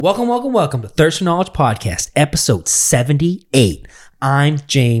Welcome to Thirst for Knowledge Podcast, episode 78. I'm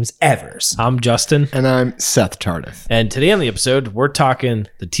James Evers. I'm Justin. And I'm Seth Tardif. And today on the episode, we're talking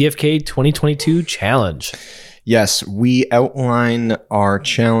the TFK 2022 challenge. Yes, we outline our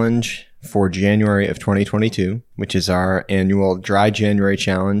challenge for January of 2022, which is our annual Dry January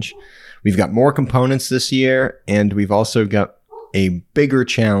challenge. We've got more components this year, and we've also got a bigger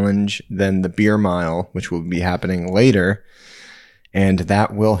challenge than the Beer Mile, which will be happening later. And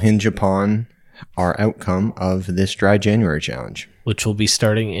that will hinge upon our outcome of this Dry January challenge, which will be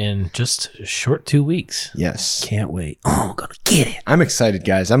starting in just a short 2 weeks. Yes. Can't wait. Oh, I'm gonna get it. I'm excited,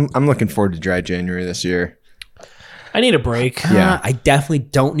 guys. I'm looking forward to Dry January this year. I need a break. Yeah. I definitely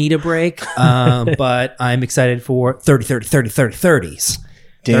don't need a break, but I'm excited for 30s.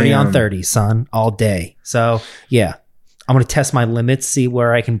 Damn. 30 on 30, son, all day. So, yeah, I'm going to test my limits, see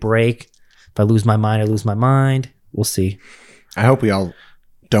where I can break. If I lose my mind, I lose my mind. We'll see. I hope we all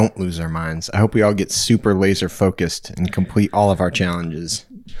don't lose our minds. I hope we all get super laser focused and complete all of our challenges.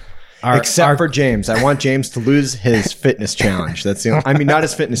 Except for James. I want James to lose his fitness challenge. That's the only, I mean, not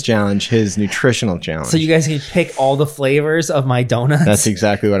his fitness challenge, his nutritional challenge. So you guys can pick all the flavors of my donuts. That's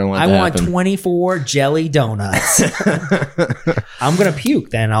exactly what I want. I want 24 jelly donuts. I'm gonna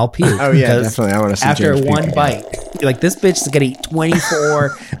puke. Then I'll puke. Oh yeah, definitely. I want to see after James one puke bite. You're like, this bitch is gonna eat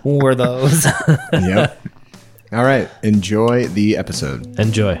 24 more of those. Yep. All right. Enjoy the episode.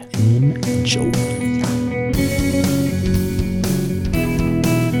 Enjoy.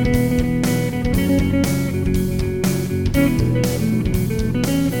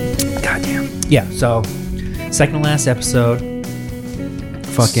 Goddamn. Yeah. So, second to last episode.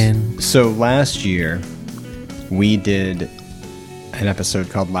 Fucking. So last year, we did an episode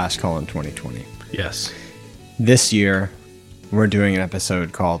called Last Call in 2020. Yes. This year, we're doing an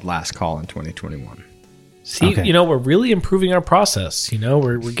episode called Last Call in 2021. See, Okay. we're really improving our process.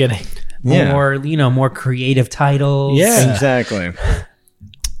 We're getting Yeah. more creative titles. Yeah. Exactly.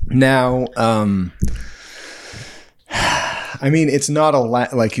 Now, I mean, it's not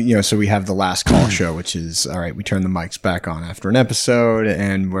a so we have the Last Call show, which is, all right, we turn the mics back on after an episode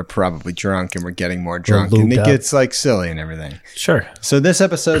and we're probably drunk and we're getting more drunk and lubed it up. gets like silly and everything. Sure. So this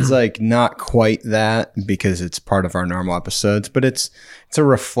episode's like not quite that because it's part of our normal episodes, but it's a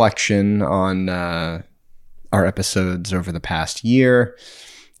reflection on our episodes over the past year,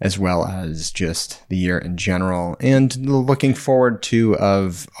 as well as just the year in general, and looking forward to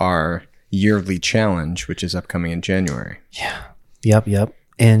of our yearly challenge, which is upcoming in January. Yep.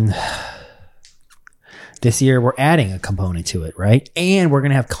 And this year we're adding a component to it, right? And we're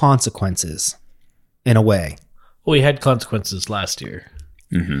going to have consequences in a way. Well, we had consequences last year.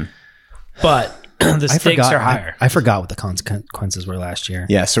 Mm-hmm. But the stakes are higher. I forgot what the consequences were last year.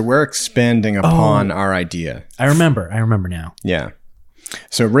 Yeah, so we're expanding upon our idea. I remember now. Yeah.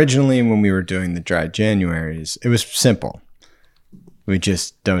 So originally when we were doing the Dry Januaries, it was simple. We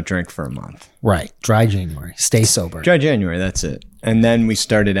just don't drink for a month. Right. Dry January. Stay sober. Dry January, that's it. And then we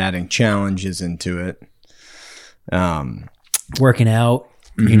started adding challenges into it. Working out,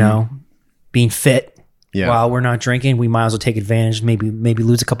 being fit. Yeah. While we're not drinking, we might as well take advantage, maybe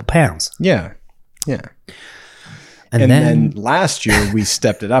lose a couple pounds. Yeah. Yeah. And And then then last year we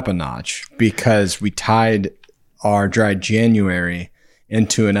stepped it up a notch because we tied our Dry January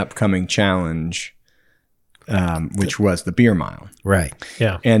into an upcoming challenge, which was the Beer Mile. right.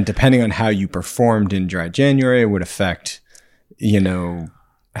 Yeah. And depending on how you performed in Dry January, it would affect,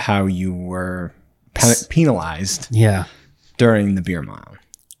 how you were penalized Yeah. during the Beer Mile.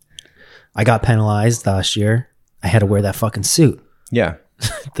 I got penalized last year. I had to wear that fucking suit. Yeah.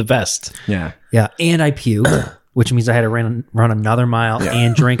 The best. Yeah. Yeah. And I puked, which means I had to run another mile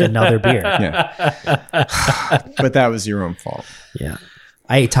and drink another beer. Yeah. But that was your own fault. Yeah.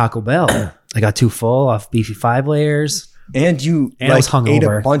 I ate Taco Bell. I got too full off beefy 5 layers. And you And I was hungover. ate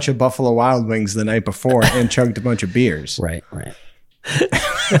a bunch of Buffalo Wild Wings the night before and chugged a bunch of beers. Right.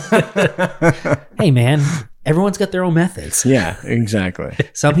 Hey, man. Everyone's got their own methods. Yeah, exactly.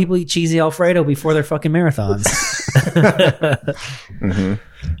 Some people eat cheesy Alfredo before their fucking marathons.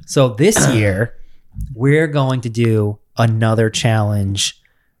 So this year, we're going to do another challenge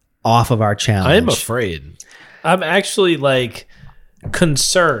off of our challenge. I'm afraid. I'm actually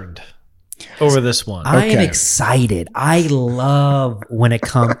concerned over this one. I am Okay. excited. I love when it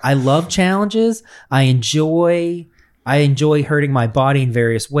comes. I love challenges. I enjoy hurting my body in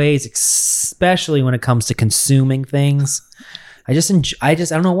various ways, especially when it comes to consuming things. I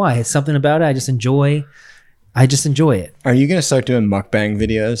don't know why. It's something about it. I just enjoy it. Are you going to start doing mukbang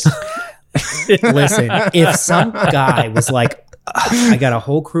videos? Listen, if some guy was like, I got a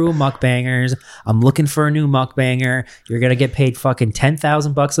whole crew of mukbangers. I'm looking for a new mukbanger. You're gonna get paid fucking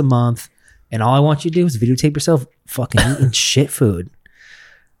 $10,000 a month, and all I want you to do is videotape yourself fucking eating shit food.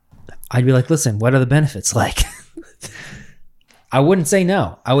 I'd be like, listen, what are the benefits like? I wouldn't say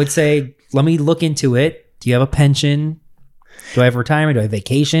no. I would say, let me look into it. Do you have a pension? Do I have retirement? Do I have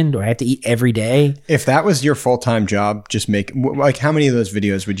vacation? Do I have to eat every day? If that was your full-time job, just make, like, how many of those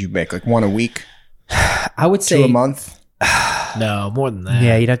videos would you make? Like one a week? I would say 2 a month? No, more than that.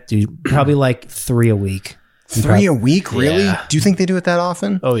 Yeah, you'd have to do probably like 3 a week. 3 a week? Really? Yeah. Do you think they do it that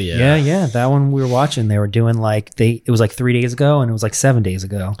often? Oh yeah. Yeah. That one we were watching, they were doing like it was like 3 days ago and it was like 7 days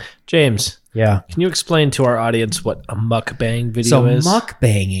ago. James, Yeah. can you explain to our audience what a mukbang video is?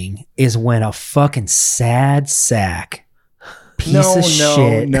 Mukbanging is when a fucking sad sack piece of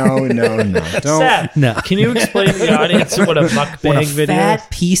shit. No. Don't. Sad. No. Can you explain to the audience what a When mukbang a video fat is?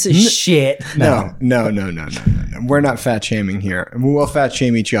 piece of shit. No. We're not fat shaming here. We'll fat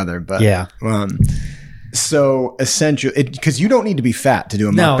shame each other, but Yeah. So essentially, because you don't need to be fat to do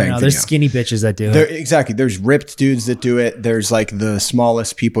a No, mukbang video. there's skinny bitches that do There, it. exactly. There's ripped dudes that do it. There's like the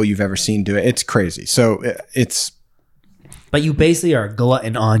smallest people you've ever seen do it. It's crazy. So it's, But you basically are a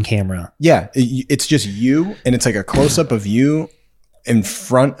glutton on camera. yeah, it's just you, and it's like a close up of you in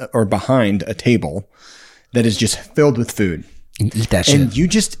front or behind a table that is just filled with food. And you eat that shit. And you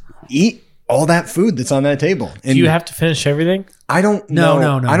just eat all that food that's on that table. And Do you have to finish everything? I don't No,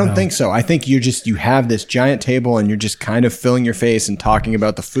 know. no, I don't no. think so. I think you have this giant table and you're just kind of filling your face and talking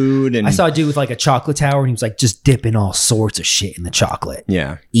about the food. And I saw a dude with like a chocolate tower and he was like just dipping all sorts of shit in the chocolate.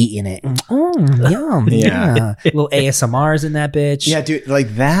 yeah. Eating it. Yum. Yeah. Yeah. Little ASMRs in that bitch. Yeah, dude,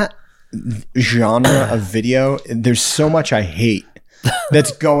 like that genre of video, there's so much I hate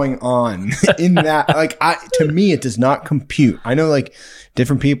that's going on in that. Like, to me, it does not compute. I know, like,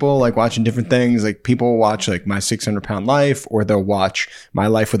 different people like watching different things. Like, people will watch like My 600-Pound Life, or they'll watch My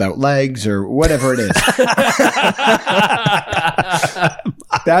Life Without Legs, or whatever it is.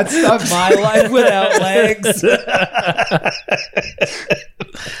 That stuff. My life without legs.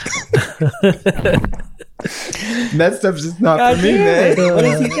 That stuff's just not God for me, damn it. man. What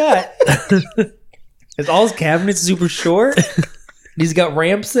has he got? Is all his cabinets super short? He's got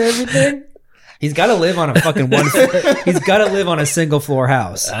ramps and everything. He's got to live on a fucking one. He's got to live on a single floor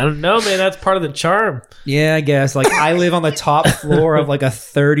house. I don't know, man. That's part of the charm. Yeah, I guess. Like I live on the top floor of like a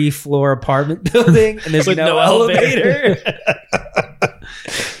 30-floor apartment building, and there's With no no elevator.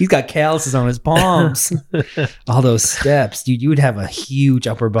 He's got calluses on his palms. All those steps, dude. You would have a huge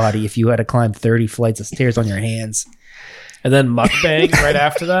upper body if you had to climb 30 flights of stairs on your hands. And then mukbang right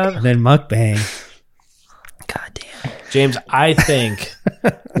after that. And then mukbang. God damn. James, I think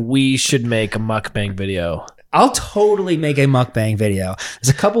we should make a mukbang video. I'll totally make a mukbang video. There's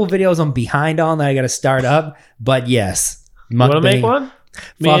a couple of videos I'm behind on that I got to start up, but yes, You want to make mukbang. one?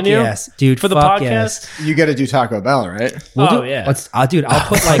 Me Fuck and you? yes, dude. For the fuck podcast? yes. You got to do Taco Bell, right? Oh, yeah. I'll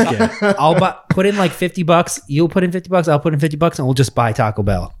put like put in like $50. You'll put in $50. I'll put in $50, and we'll just buy Taco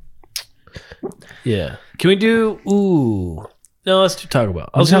Bell. Yeah. Can we do... Ooh. No, let's do Taco Bell.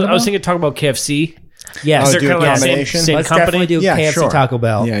 I was thinking Taco Bell KFC. Yes, Oh, They're dude, kind of like the combination? same let's company. definitely do Yeah, KFC sure. Taco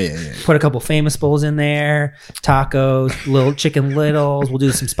Bell. Yeah. Put a couple famous bowls in there, tacos, little chicken littles. We'll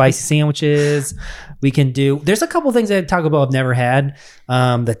do some spicy sandwiches. We can do. There's a couple things that Taco Bell I've never had.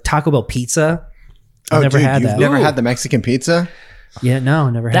 The Taco Bell pizza. I've never had you've that. never had the Mexican pizza? Yeah, no,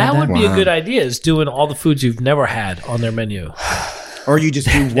 never had That that. would be a Wow. good idea, is doing all the foods you've never had on their menu. Or you just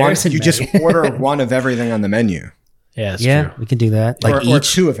do one? There's a You just order one of everything on the menu, Yeah, that's Yeah, true. we can do that. Like or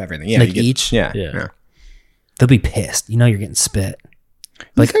each, two of everything. Yeah, like you get- each? Yeah, Yeah. they'll be pissed. You know, you're getting spit.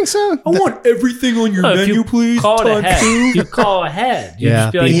 I think so. want everything on your Oh, if you call it ahead. You call ahead. You Yeah,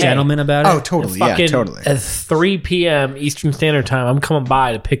 just be be like, a hey, gentleman about it. Oh, totally. Yeah, fucking totally. at 3 p.m. Eastern Standard Time, I'm coming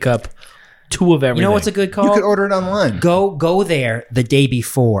by to pick up 2 of everything. You know what's a good call? You could order it online. Go there the day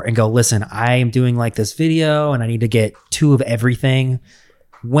before and go, listen, I am doing like this video and I need to get 2 of everything.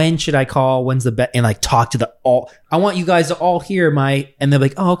 When should I call? When's the best? And like talk to the all. I want you guys to all hear and they're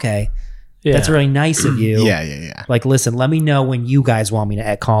like, oh, okay. Yeah. That's really nice of you. Yeah. Like, listen, let me know when you guys want me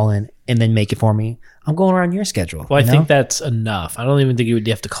to call in and then make it for me. I'm going around your schedule. Well, I you know? think that's enough. I don't even think you would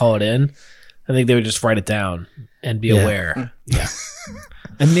have to call it in. I think they would just write it down and be aware.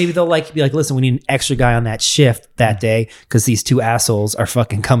 And maybe they'll be like, listen, we need an extra guy on that shift that day because these 2 assholes are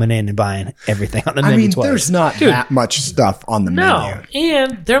fucking coming in and buying everything on the menu I mean, twice. there's not that much stuff on the No, menu.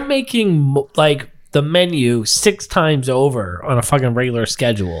 and they're making like the menu 6 times over on a fucking regular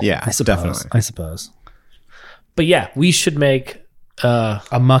schedule. Yeah, I suppose. definitely. I suppose. But yeah, we should make A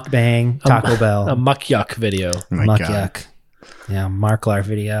mukbang Taco Bell. a muck yuck video. Oh my Muck God. yuck. Yeah, Marklar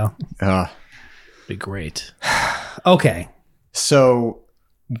video. Be great. Okay. So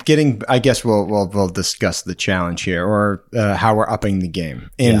I guess we'll discuss the challenge here, or how we're upping the game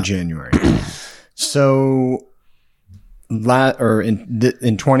in January. So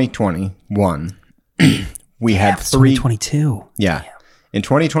in 2021, we had 2022. Yeah. In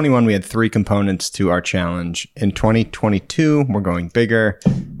 2021, we had 3 components to our challenge. In 2022, we're going bigger.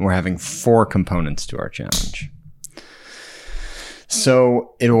 And we're having 4 components to our challenge.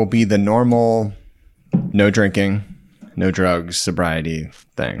 So it will be the normal no drinking, no drugs, sobriety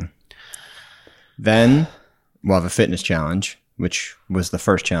thing. Then we'll have a fitness challenge, which was the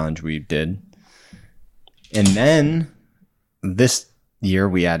first challenge we did. And then this year,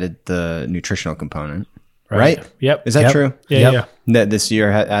 we added the nutritional component. Right? Yep. Is that true? Yeah. That this year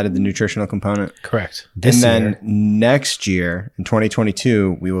added the nutritional component? Correct. Next year, in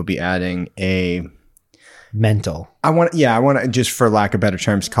 2022, we will be adding a mental. I want to, just for lack of better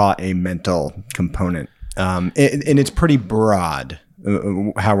terms, call it a mental component. And it's pretty broad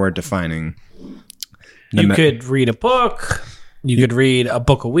how we're defining. You could read a book. You could read a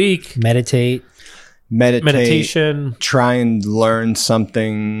book a week. Meditation. Try and learn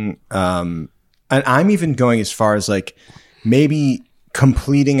something. And I'm even going as far as like maybe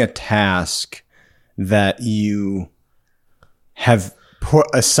completing a task that you have put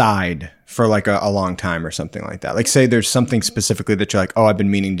aside for like a long time or something like that. Like say there's something specifically that you're like, oh, I've been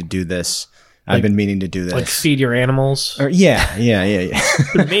meaning to do this. I've been meaning to do this. Like feed your animals. Or, yeah.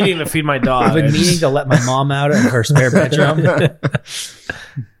 I've been meaning to feed my dog. I've been meaning to let my mom out of her spare bedroom.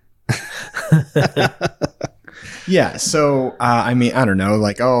 Yeah, so I mean, I don't know,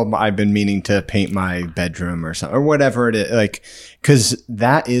 like, oh, I've been meaning to paint my bedroom or something, or whatever it is, like, because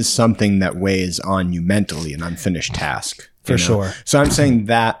that is something that weighs on you mentally, an unfinished task. For sure. So I'm saying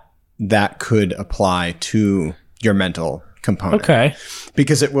that could apply to your mental component. Okay.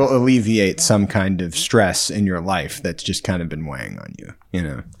 Because it will alleviate some kind of stress in your life that's just kind of been weighing on you, you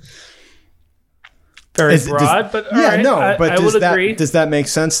know? Very broad, but all right. But I would agree. Does that make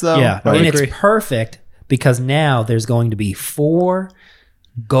sense, though? Yeah, Like, and it's perfect because now there's going to be 4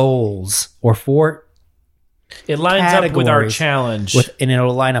 goals or 4 it lines up with our categories challenge. and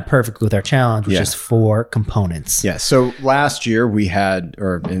it'll line up perfectly with our challenge, which Yeah. is 4 components. Yeah. So last year we had,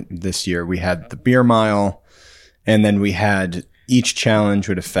 this year we had the beer mile, and then we had each challenge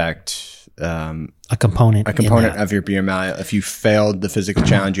would affect A component. of your beer mile. If you failed the physical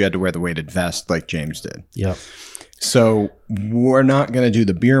challenge, you had to wear the weighted vest like James did. Yep. So we're not going to do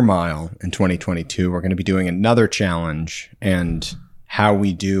the beer mile in 2022. We're going to be doing another challenge, and how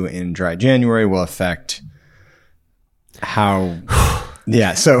we do in dry January will affect how.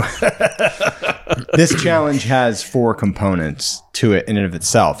 Yeah. So this challenge has 4 components to it in and of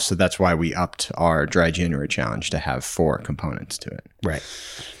itself. So that's why we upped our dry January challenge to have 4 components to it. Right.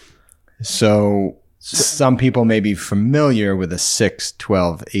 So some people may be familiar with a 6,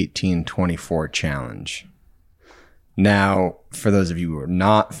 12, 18, 24 challenge. Now, for those of you who are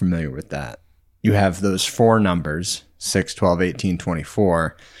not familiar with that, you have those 4 numbers, 6, 12, 18,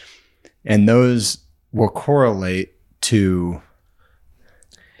 24, and those will correlate to...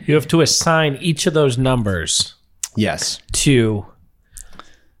 You have to assign each of those numbers Yes. to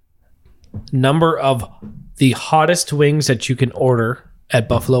number of the hottest wings that you can order at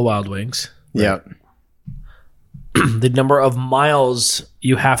Buffalo Wild Wings, Yep. the number of miles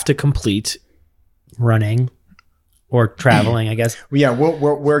you have to complete, Running or traveling, I guess. Yeah,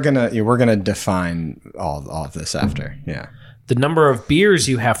 we're gonna define all of this after. Yeah. the number of beers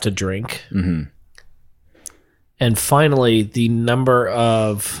you have to drink, and finally the number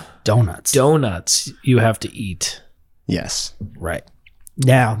of Donuts. donuts you have to eat. Yes. Right.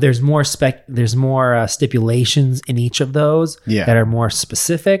 Now, there's more stipulations in each of those Yeah. that are more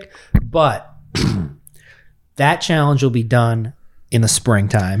specific, but that challenge will be done in the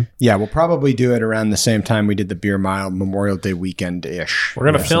springtime. Yeah, we'll probably do it around the same time we did the beer mile, Memorial Day weekend ish. We're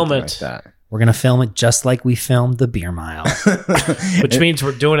gonna film it. Like We're going to film it just like we filmed the beer mile, Which means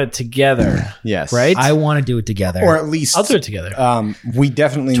we're doing it together. Yes. Right? I want to do it together. Or at least I'll do it together. we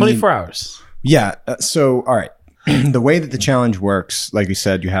definitely 24 need, hours. Yeah. So, all right. The way that the challenge works, like we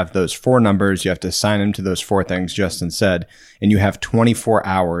said, you have those 4 numbers. You have to assign them to those 4 things Justin said, and you have 24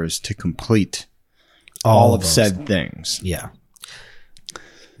 hours to complete all of those. said things. Yeah.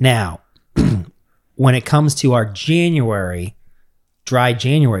 Now, when it comes to our dry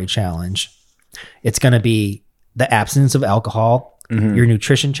January challenge, it's going to be the abstinence of alcohol, your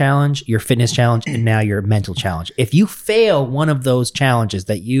nutrition challenge, your fitness challenge, and now your mental challenge. If you fail one of those challenges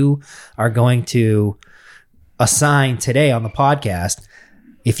that you are going to assign today on the podcast,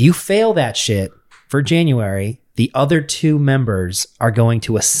 if you fail that shit for January, the other 2 members are going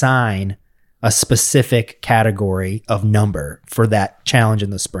to assign a specific category of number for that challenge in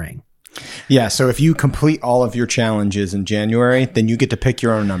the spring. Yeah, so if you complete all of your challenges in January, then you get to pick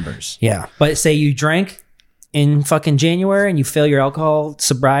your own numbers. Yeah. But say you drank in fucking January and you fail your alcohol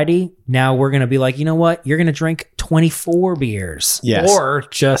sobriety, now we're going to be like, you know what? You're going to drink 24 beers. Yes. Or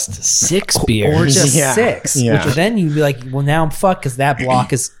just 6 beers. Or just Yeah. 6. Yeah. Which then you'd be like, well, now I'm fucked because that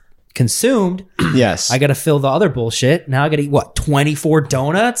block is consumed. Yes. I got to fill the other bullshit. Now I got to eat, what, 24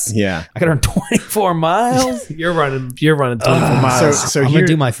 donuts? Yeah. I got to run 24 miles? You're running 24 miles. So I'm going here, to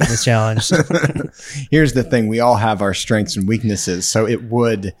do my fitness challenge. here's the thing. We all have our strengths and weaknesses. So it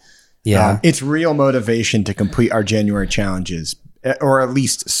would, Yeah. it's real motivation to complete our January challenges, or at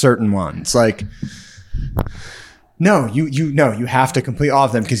least certain ones. Like, no, you have to complete all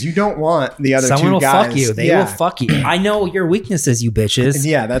of them because you don't want the other Someone two will guys. fuck you. They Yeah. will fuck you. I know your weaknesses, you bitches.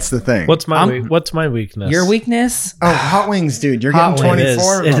 Yeah, that's the thing. What's my weakness? Your weakness? Oh, hot wings, dude. You're Hot getting wings.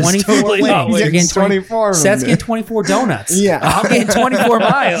 24 of It is. them. 24 totally wings. hot wings. You're getting 24 of them. Seth's getting 24 donuts. Yeah. I'm getting 24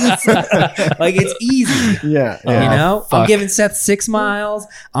 miles. Like, it's easy. Yeah. You yeah. know? I'm fuck. giving Seth 6 miles.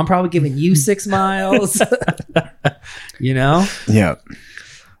 I'm probably giving you 6 miles. You know? Yeah.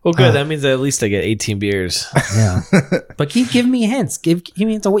 Well, good. That means that at least I get 18 beers. Yeah. But keep giving me hints. Give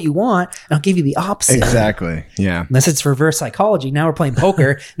me hints on what you want, and I'll give you the opposite. Exactly. Yeah. Unless it's reverse psychology. Now we're playing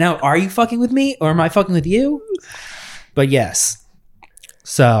poker. Now, are you fucking with me or am I fucking with you? But yes.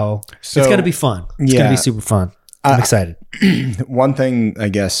 So it's going to be fun. It's going yeah. to be super fun. I'm excited. One thing I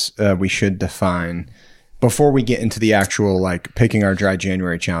guess we should define before we get into the actual like picking our dry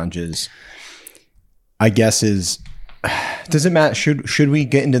January challenges, I guess is, does it matter? Should we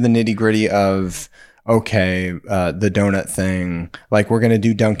get into the nitty gritty of, okay, the donut thing, like we're going to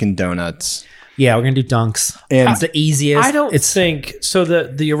do Dunkin' Donuts. Yeah, we're going to do dunks. And it's the easiest. I don't think so.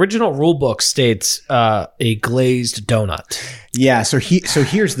 The original rule book states a glazed donut. Yeah. So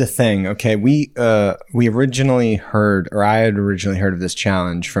here's the thing. Okay. We originally heard, or I had originally heard of this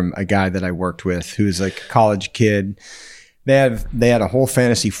challenge from a guy that I worked with who's like a college kid. They had a whole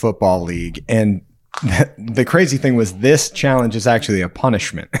fantasy football league, and the crazy thing was this challenge is actually a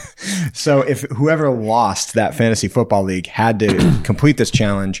punishment. So if whoever lost that fantasy football league had to complete this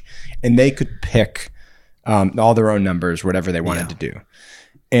challenge, and they could pick all their own numbers, whatever they wanted to do.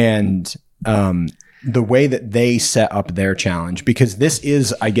 And the way that they set up their challenge, because this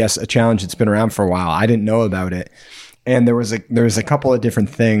is, I guess, a challenge that's been around for a while. I didn't know about it. And there was a couple of different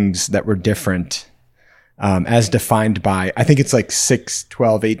things that were different as defined by, I think it's like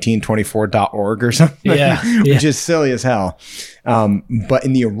 6/12/18/24.org or something, which is silly as hell. But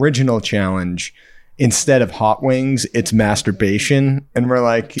in the original challenge, instead of hot wings, it's masturbation. And we're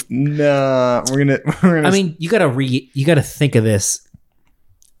like, nah, we're gonna. I mean, you gotta think of this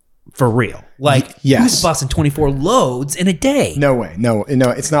for real. Like, yes. who's busting 24 loads in a day? No way. No,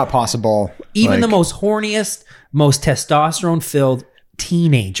 it's not possible. Even Like, the most horniest, most testosterone filled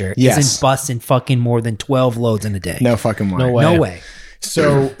teenager isn't busting fucking more than 12 loads in a day. no fucking way. No way. No way.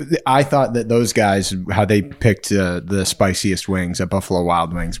 So I thought that those guys, how they picked the spiciest wings at Buffalo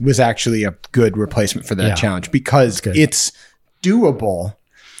Wild Wings, was actually a good replacement for that Yeah. challenge because it's doable,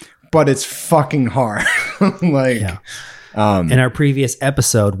 but it's fucking hard. Like, Yeah. In our previous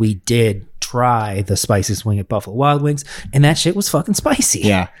episode, we did try the spiciest wing at Buffalo Wild Wings, and that shit was fucking spicy.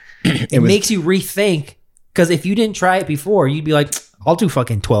 yeah, It makes you rethink, because if you didn't try it before, you'd be like, I'll do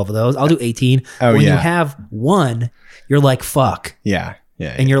fucking 12 of those. I'll do 18. Oh, when yeah. you have one, you're like, fuck. yeah.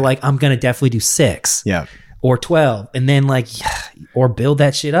 And you're like, I'm going to definitely do 6 yeah. or 12. And then like, or build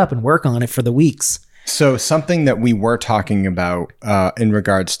that shit up and work on it for the weeks. So something that we were talking about in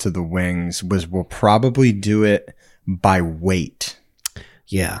regards to the wings was we'll probably do it by weight.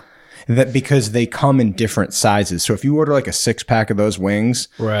 Yeah. That because they come in different sizes. So if you order like a 6-pack of those wings,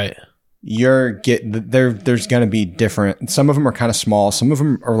 Right. there's going to be different. Some of them are kind of small. Some of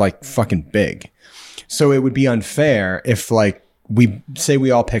them are like fucking big. So it would be unfair if like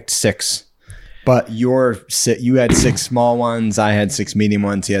we all picked 6, but you had 6 small ones. I had 6 medium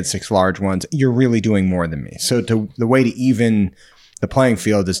ones. You had 6 large ones. You're really doing more than me. So the way to even the playing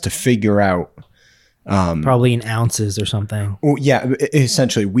field is to figure out. Probably in ounces or something. Well, yeah,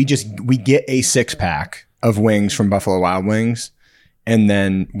 essentially we get a 6-pack of wings from Buffalo Wild Wings, and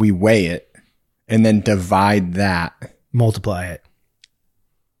then we weigh it and then divide that. Multiply it.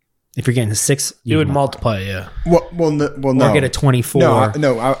 If you're getting a 6, You would multiply, yeah. Well, no. or get a 24.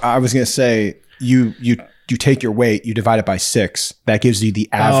 I was going to say you take your weight, you divide it by 6. That gives you the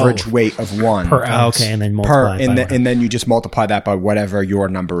average weight of one Per ounce. Okay, and then multiply it by and then you just multiply that by whatever your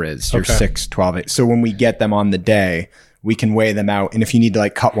number is. Your 6, 12, 8. So when we get them on the day, we can weigh them out, and if you need to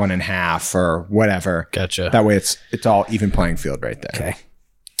like cut one in half or whatever, Gotcha. That way it's all even playing field right there. Okay.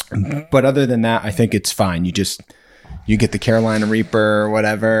 But other than that, I think it's fine. You get the Carolina Reaper or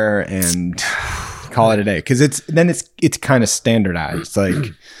whatever and call it a day. Because it's kind of standardized.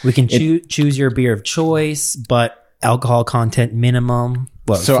 Like We can choose your beer of choice, but alcohol content minimum.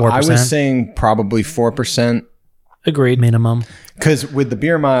 What, so 4%? I was saying probably 4%. Agreed. Minimum. Because with the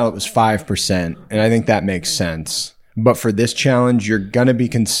beer mile, it was 5%. And I think that makes sense. But for this challenge, you're going to be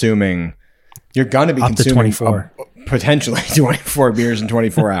consuming Up to 24. Potentially 24 beers in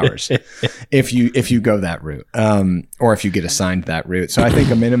 24 hours if you go that route, or if you get assigned that route. So I think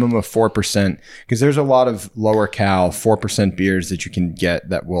a minimum of 4%, because there's a lot of lower cal 4% beers that you can get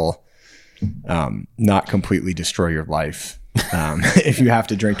that will not completely destroy your life if you have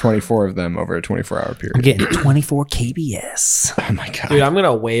to drink 24 of them over a 24-hour period. I'm getting 24 KBS. Oh my god, Dude, I'm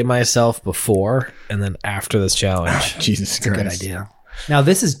gonna weigh myself before and then after this challenge. Jesus Christ! Good idea. Now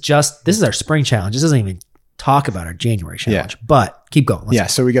this is our spring challenge. This doesn't even talk about our January challenge, but keep going.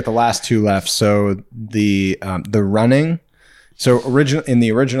 Let's So we got the last two left. So the running. So in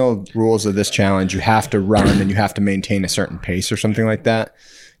the original rules of this challenge, you have to run and you have to maintain a certain pace or something like that.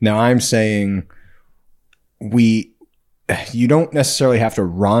 Now I'm saying you don't necessarily have to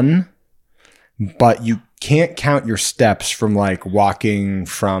run, but you can't count your steps from like walking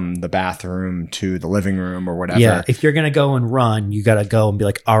from the bathroom to the living room or whatever. Yeah, if you're going to go and run, you got to go and be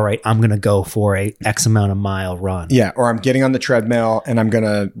like, all right, I'm going to go for a X amount of mile run. Yeah, or I'm getting on the treadmill and I'm going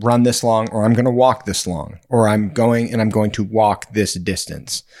to run this long, or I'm going to walk this long, or I'm going to walk this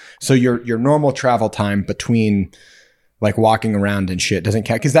distance. So your normal travel time between like walking around and shit doesn't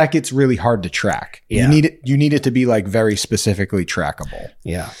count, because that gets really hard to track. Yeah. You need it to be like very specifically trackable.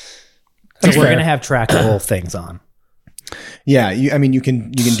 Yeah. So we're going to have trackable things on. Yeah, you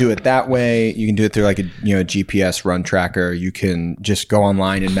can do it that way. You can do it through like a GPS run tracker. You can just go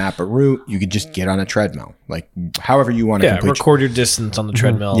online and map a route. You could just get on a treadmill, like however you want to. Yeah, record your distance on the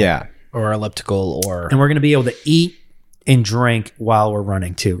treadmill. Yeah, or elliptical, or And we're going to be able to eat and drink while we're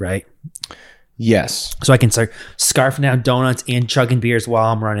running too, right? yes, So I can start scarfing down donuts and chugging beers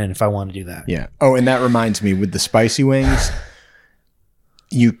while I'm running if I want to do that. yeah. Oh, and that reminds me, with the spicy wings,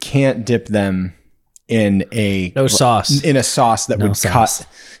 you can't dip them in a sauce that would sauce. cut.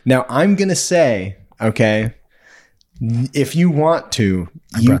 Now I'm gonna say, okay, if you want to,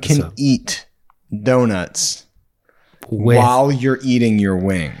 you brought this can up. eat donuts With- while you're eating your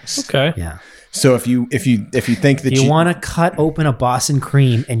wings. Okay. Yeah. So if you think that You want to cut open a Boston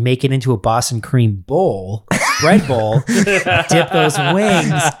cream and make it into a Boston cream bowl, bread bowl, dip those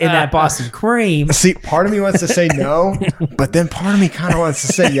wings in that Boston cream. see, part of me wants to say no, but then part of me kind of wants to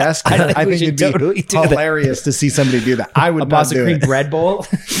say yes. 'Cause I we think should it'd totally be do that. hilarious to see somebody do that. I would A not Boston do cream it. bread bowl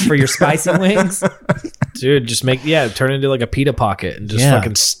for your spicy wings. Dude, just turn it into like a pita pocket and just Yeah.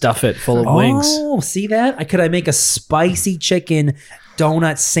 fucking stuff it full of wings. Oh, see that? Could I make a spicy chicken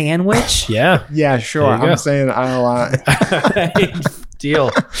donut sandwich? Yeah. Yeah, sure. There you go. I'm saying I'll. Deal.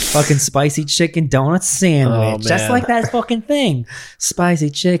 Fucking spicy chicken donut sandwich. Oh, Just man. like that fucking thing. Spicy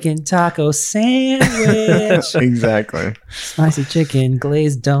chicken taco sandwich. Exactly. Spicy chicken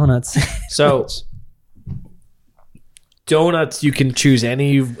glazed donuts. So donuts, you can choose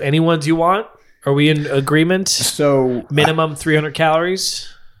any ones you want. Are we in agreement? So Minimum 300 calories.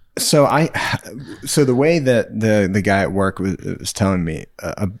 So the way that the guy at work was telling me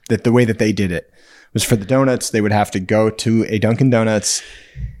that the way that they did it was, for the donuts, they would have to go to a Dunkin' Donuts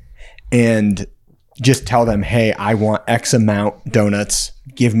and just tell them, hey, I want X amount donuts.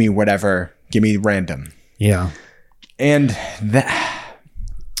 Give me whatever. Give me random. Yeah. And that,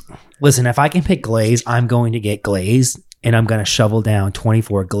 Listen, if I can pick glaze, I'm going to get glaze, and I'm going to shovel down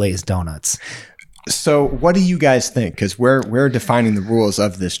 24 glazed donuts. so what do you guys think? Because we're defining the rules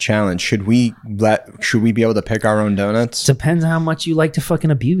of this challenge. Should we be able to pick our own donuts? Depends how much you like to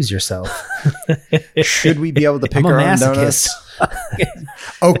fucking abuse yourself. Should we be able to pick I'm a our own masochist.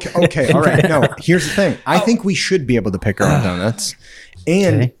 donuts? Okay, all right. No, here's the thing. I think we should be able to pick our own donuts.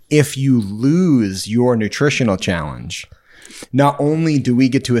 And Okay. if you lose your nutritional challenge, not only do we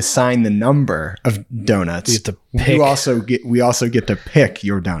get to assign the number of donuts, We get to pick. we also get to pick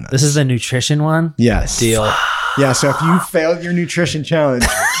your donuts. This is a nutrition one. Yes. Deal. Yeah, so if you failed your nutrition challenge,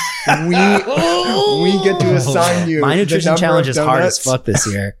 we get to assign you My the nutrition number challenge of is hard as donuts, fuck this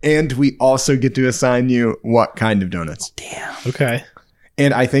year. and we also get to assign you what kind of donuts. Okay.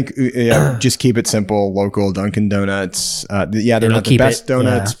 And I think just keep it simple. Local Dunkin' Donuts. They're It'll not the keep best it-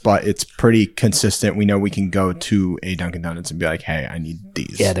 donuts, yeah. but it's pretty consistent. We know we can go to a Dunkin' Donuts and be like, "Hey, I need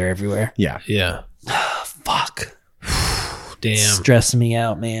these." Yeah, they're everywhere. yeah. Yeah. Fuck. Damn. Stressing me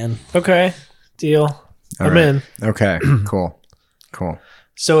out, man. Okay. Deal. I'm right. in. Okay. Cool.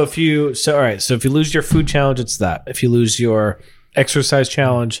 So if you lose your food challenge, it's that. If you lose your exercise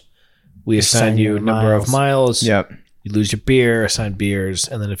challenge, we assign you a number of miles. Yep. You lose your beer, assign beers,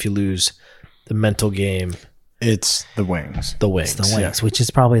 and then if you lose the mental game, It's the wings. the wings. It's the wings, which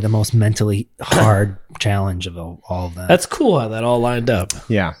is probably the most mentally hard challenge of all of them. That's cool how that all lined up.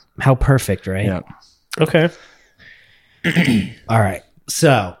 Yeah. How perfect, right? Yeah. Okay. All right.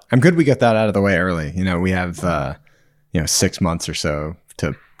 So I'm good we got that out of the way early. We have 6 months or so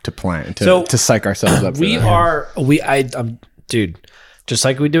to plan to psych ourselves up for that. Dude, just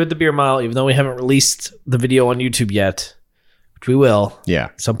like we did with the beer mile, even though we haven't released the video on YouTube yet, which we will Yeah.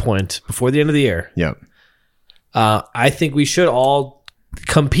 at some point before the end of the year. Yep. I think we should all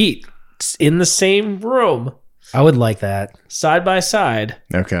compete in the same room, I would like that side by side,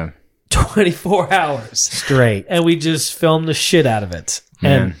 Okay. 24 hours. straight. And we just film the shit out of it.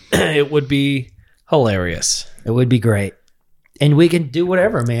 Man. And it would be hilarious. It would be great. And we can do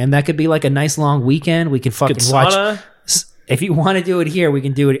whatever, man. That could be like a nice long weekend. We can fucking Good watch. sauna. If you want to do it here, we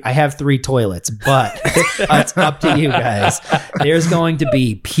can do it. I have 3 toilets, but it's up to you guys. There's going to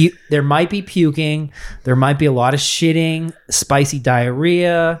be there might be puking, there might be a lot of shitting, spicy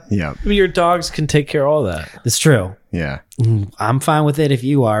diarrhea. Yep. Maybe your dogs can take care of all that. It's true. Yeah. I'm fine with it if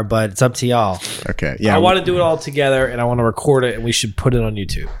you are, but it's up to y'all. Okay. Yeah. I want to do it all together, and I want to record it, and we should put it on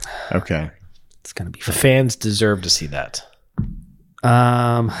YouTube. Okay. It's gonna be The fun. fans deserve to see that.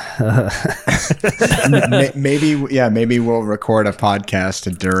 Maybe we'll record a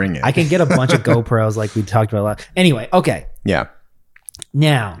podcast during it. I can get a bunch of GoPros like we talked about a lot. Anyway, okay. Yeah.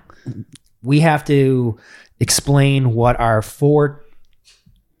 Now we have to explain what our 4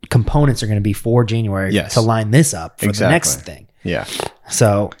 components are going to be for January Yes. to line this up for Exactly. the next thing. Yeah.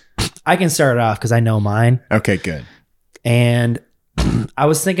 So I can start it off because I know mine. Okay, good. And I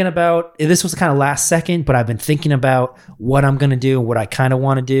was thinking about, this was kind of last second, but I've been thinking about what I'm going to do, what I kind of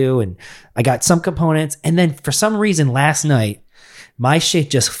want to do. And I got some components. And then for some reason last night, my shit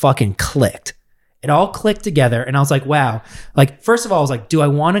just fucking clicked. It all clicked together. And I was like, wow. Like, first of all, I was like, do I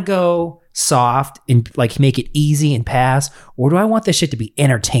want to go soft and like make it easy and pass? Or do I want this shit to be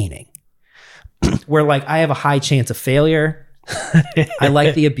entertaining? Where like I have a high chance of failure. I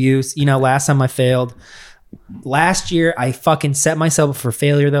like the abuse. Last time I failed. Last year, I fucking set myself up for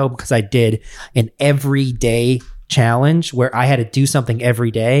failure though, because I did an everyday challenge where I had to do something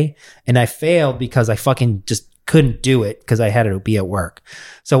every day, and I failed because I fucking just couldn't do it because I had to be at work.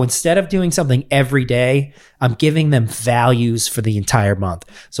 So instead of doing something every day, I'm giving them values for the entire month.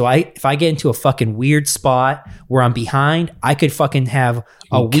 So if I get into a fucking weird spot where I'm behind, I could fucking have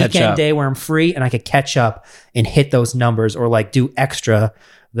a weekend day where I'm free and I could catch up and hit those numbers or like do extra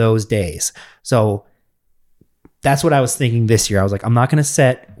those days. So that's what I was thinking this year. I was like, I'm not going to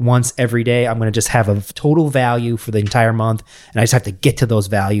set once every day. I'm going to just have a total value for the entire month. And I just have to get to those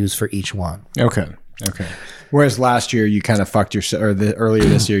values for each one. Okay. Whereas last year you kind of fucked yourself, or earlier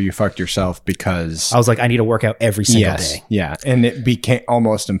this year you fucked yourself because I was like, I need to work out every single day. Yeah. And it became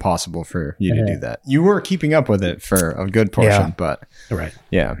almost impossible for you to do that. You were keeping up with it for a good portion, but Right.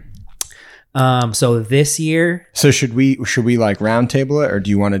 yeah. So this year, So should we like round table it, or do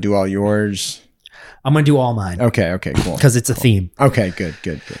you want to do all yours? I'm going to do all mine Okay, cool. because it's a theme. Okay, good.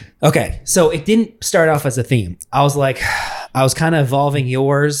 Okay. So it didn't start off as a theme. I was kind of evolving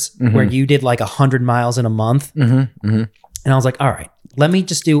yours where you did like 100 miles in a month. And I was like, all right, let me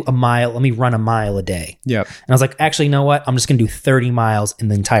just do a mile. Let me run a mile a day. Yep. And I was like, actually, you know what? I'm just going to do 30 miles in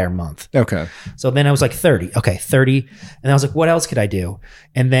the entire month. Okay. So then I was like 30. Okay, 30. And I was like, what else could I do?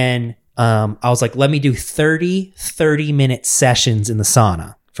 And then I was like, let me do 30-minute sessions in the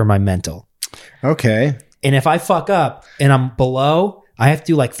sauna for my mental. Okay. And if I fuck up and I'm below, I have to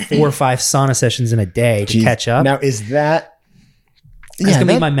do like 4 or 5 sauna sessions in a day to catch up. Now, is that... That's going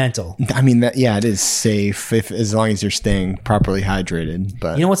to be my mental. I mean, it is safe as long as you're staying properly hydrated.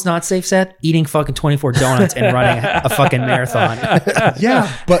 But You know what's not safe, Seth? Eating fucking 24 donuts and running a fucking marathon.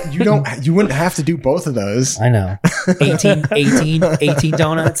 yeah, but you wouldn't have to do both of those. I know. 18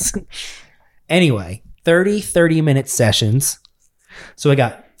 donuts. Anyway, 30-minute sessions. So I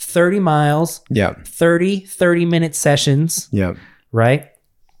got 30 miles, Yeah. 30-minute sessions, Yeah. right?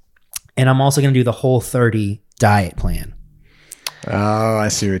 And I'm also going to do the whole 30 diet plan. Oh, I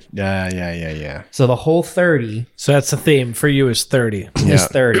see what. Yeah. So the whole 30 So that's the theme for you is 30. is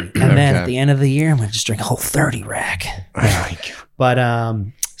 30. And then Okay. at the end of the year, I'm going to just drink a whole 30 rack. But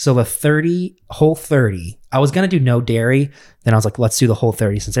so the whole 30, I was going to do no dairy. Then I was like, let's do the whole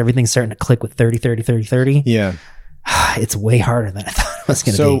 30 since everything's starting to click with 30. Yeah. It's way harder than I thought it was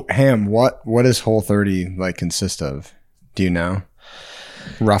going to So, be. Ham, what does Whole 30 like consist of? Do you know?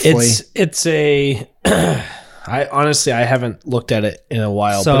 Roughly? It's a I honestly haven't looked at it in a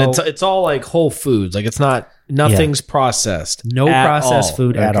while, So- but it's all like whole foods. Like it's not Nothing's processed. No at processed all.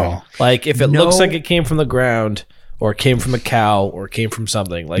 food at Okay. all. Like if it No- looks like it came from the ground or it came from a cow or it came from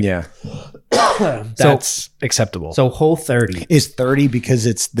something, like Yeah. that's acceptable. So Whole 30. Is 30 because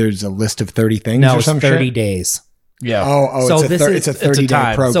there's a list of 30 things No, or it's some 30 shit? days. yeah. Oh, So it's a this is- it's a it's a 30-day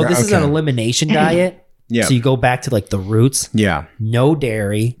time. program. So this is an elimination diet. Yeah. So you go back to like the roots. Yeah. No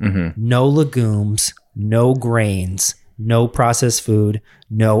dairy, no legumes, no grains, no processed food,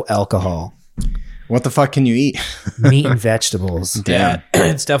 no alcohol, What the fuck can you eat? meat and vegetables, Yeah.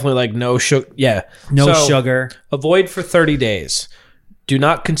 It's definitely like no sugar. Yeah. no So, sugar. Avoid for 30 days. Do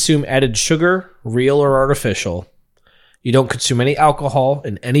not consume added sugar, real or artificial. You don't consume any alcohol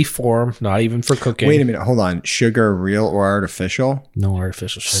in any form, not even for cooking. Wait a minute. Hold on. Sugar, real or artificial? No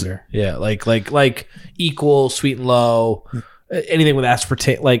artificial sugar. Yeah, like equal, sweet and low, anything with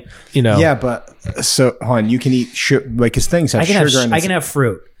aspartame, like, you know. Yeah, but so hold on. You can eat like his things have I can sugar. have in I can have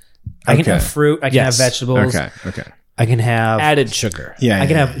fruit. I Okay. can have fruit. I can Yes. have vegetables. Okay. Okay. I can have Added sugar. Yeah. I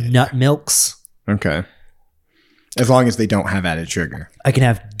can yeah, have nut milks. yeah. Okay. As long as they don't have added sugar. I can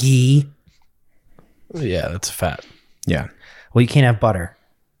have ghee. Yeah, that's fat. Yeah. Well, you can't have butter.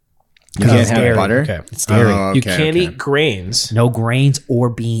 You can't it's have dairy. butter. Okay. It's dairy. Oh, You okay, can't okay. eat grains. No grains or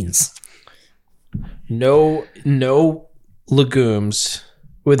beans. No legumes,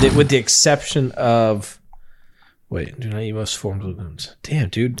 with the exception of. Wait, do not eat most forms of legumes. Damn,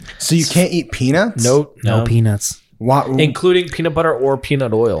 dude. So you can't eat peanuts? No, No peanuts. What? including peanut butter or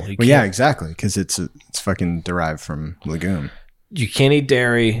peanut oil. You Well, yeah, can't- exactly. Because it's fucking derived from legume. You can't eat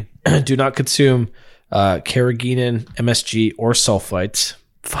dairy. Do not consume carrageenan, MSG, or sulfites.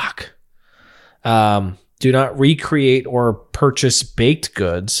 Fuck. Do not recreate or purchase baked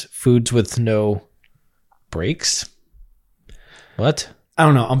goods, foods with no breaks. What? I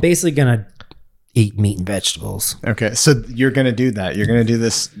don't know. I'm basically gonna eat meat and vegetables. Okay, so you're gonna do that. You're gonna do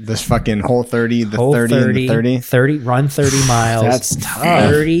this fucking Whole 30, the Whole 30 and the 30. 30, run 30 miles. That's tough.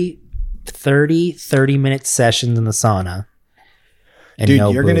 30-minute sessions in the sauna. And Dude,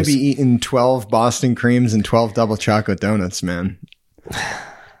 no you're gonna booze. be eating 12 Boston creams and 12 double chocolate donuts, man.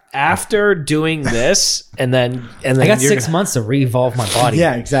 After doing this, and then I got you're 6 months to re-evolve my body.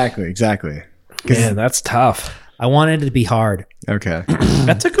 Yeah, exactly. Man, that's tough. I wanted it to be hard. Okay.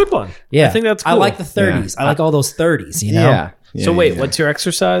 That's a good one. Yeah. I think that's cool. I like the 30s. I like all those 30s, you know? Yeah. So wait, what's your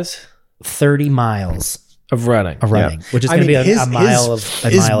exercise 30 miles of running? of running, which is I going to mean, be a mile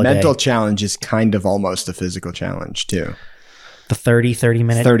his a mental day. challenge is kind of almost a physical challenge too. The 30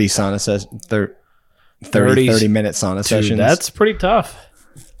 minute. 30 sauna sessions, 30 minute sauna Dude, sessions. that's pretty tough.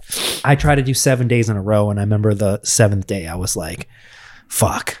 I tried to do 7 days in a row, and I remember the 7th day, I was like,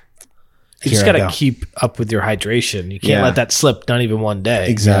 fuck. You just Here I got to go. keep up with your hydration. You can't Yeah. let that slip, not even one day.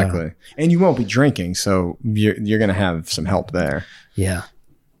 exactly. And you won't be drinking, so you're going to have some help there. Yeah.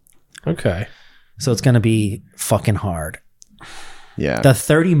 Okay. So it's going to be fucking hard. Yeah. The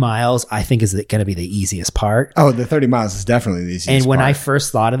 30 miles, I think, is going to be the easiest part. Oh, the 30 miles is definitely the easiest And when I part.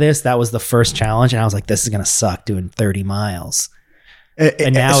 first thought of this, that was the first challenge, and I was like, "This is gonna suck doing 30 miles."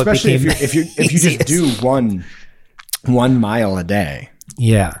 And now it especially became if you just do one mile a day,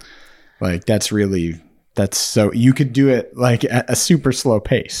 Yeah, like that's so you could do it like at a super slow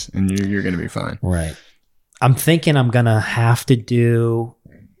pace, and you're gonna be fine. right. I'm thinking I'm gonna have to do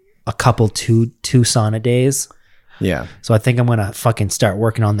a couple two sauna days. Yeah, So I think I'm gonna fucking start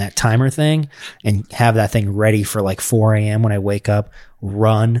working on that timer thing and have that thing ready for like 4 a.m. when I wake up,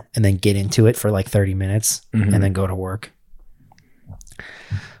 run, and then get into it for like 30 minutes, and then go to work.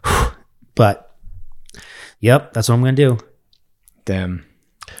 But, yep, that's what I'm gonna do. damn.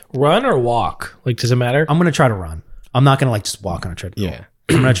 Run or walk? Like, does it matter? I'm gonna try to run. I'm not gonna like just walk on a treadmill. Yeah.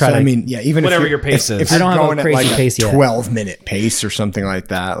 I'm gonna try So, to. I mean, yeah, even Whatever if your pace is. if I you're don't have a going at crazy like pace a yet. 12-minute pace or something like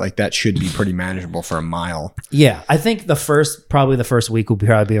that should be pretty manageable for a mile. yeah, I think the first week will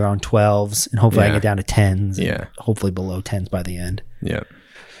probably be around 12s, and hopefully I Yeah. get down to 10s. and Yeah. hopefully below 10s by the end. Yeah.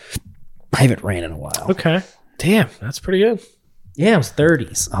 I haven't ran in a while. Okay. Damn, that's pretty good. Yeah, it was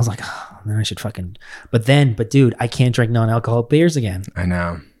 30s. I was like, oh, then I should fucking. But dude, I can't drink non-alcoholic beers again. I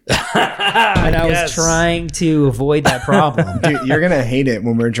know. And I was trying to avoid that problem. Dude, you're gonna hate it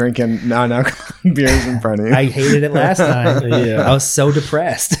when we're drinking non-alcoholic beers in front of you. I hated it last time. Yeah. I was so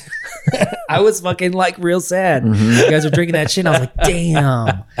depressed. I was fucking like real sad. You guys were drinking that shit. And I was like,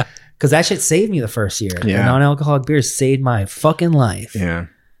 damn. Because that shit saved me the first year. The Yeah. non-alcoholic beers saved my fucking life. yeah.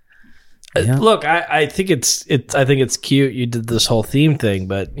 Yeah. Look, I think it's cute you did this whole theme thing,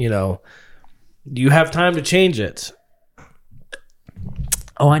 but you have time to change it.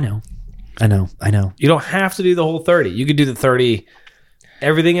 Oh, I know. You don't have to do the whole 30. You could do the 30,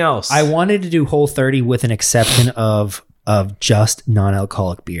 everything else. I wanted to do Whole 30 with an exception of of just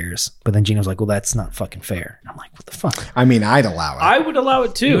non-alcoholic beers. But then Gino's like, well, that's not fucking fair. And I'm like, what the fuck? I mean, I'd allow it. I would allow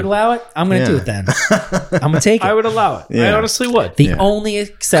it You would too. allow it? I'm going to do it then. I'm going to take it. I would allow it. I Yeah. honestly would. The Yeah. only Because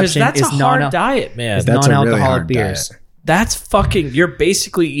exception that's is a hard diet, man. That's a really non-alcoholic hard beers. diet. That's fucking. You're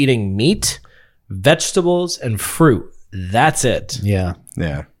basically eating meat, vegetables, and fruit. That's it. Yeah.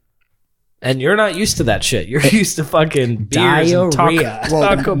 Yeah. And you're not used to that shit. You're used to fucking beers and Diarrhea.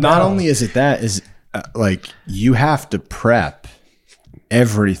 Taco Not Bell. only is it that, is like you have to prep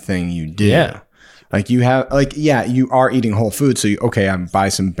everything you do. Yeah. Like you have, like, yeah, you are eating whole food. So I buy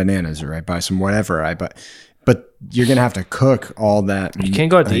some bananas or I buy some whatever. But you're gonna have to cook all that. You can't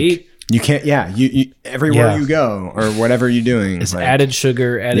go out to eat. You can't. Yeah. You everywhere Yeah. you go or whatever you're doing. It's like, added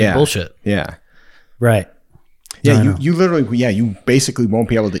sugar, added yeah, bullshit. Yeah. Right. Yeah. I know. You literally. Yeah. You basically won't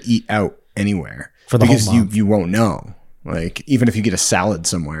be able to eat out anywhere For the whole because month. you won't know. Like even if you get a salad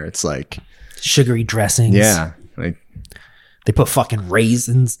somewhere, it's like Sugary dressings. yeah. Like They put fucking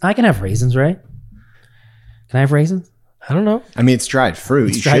raisins. I can have raisins, right? Can I have raisins? I don't know. I mean, it's dried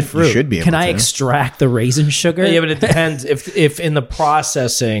fruit. You should be able Can to. I extract the raisin sugar? Yeah, but it depends if in the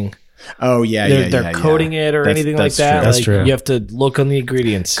processing Oh yeah, they're coating it or anything like that's that. true. That's Like, true. You have to look on the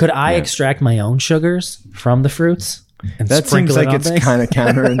ingredients. Could I extract my own sugars from the fruits? And That sprinkle seems it like on it's things? kind of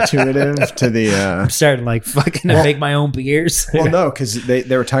counterintuitive to the. I'm starting like fucking to make my own beers. Well, no, because they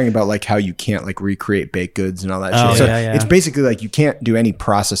were talking about like how you can't like recreate baked goods and all that Oh, shit. So yeah. it's basically like you can't do any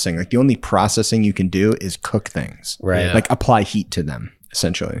processing. Like the only processing you can do is cook things, Right. Yeah. Like apply heat to them,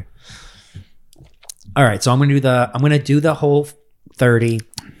 essentially. All right, so I'm gonna do the whole 30,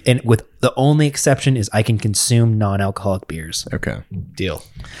 and with the only exception is I can consume non-alcoholic beers. Okay. Deal.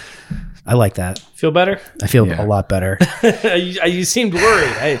 I like that. Feel better? I feel Yeah. a lot better. you seemed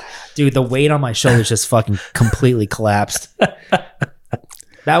worried. Dude, the weight on my shoulders just fucking completely collapsed.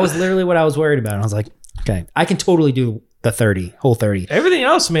 That was literally what I was worried about. I was like, okay, I can totally do the whole 30. Everything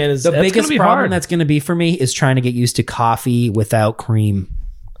else, man, is The that's biggest gonna be problem hard. that's going to be for me is trying to get used to coffee without cream.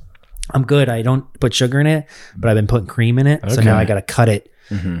 I'm good. I don't put sugar in it, but I've been putting cream in it. So now I got to cut it.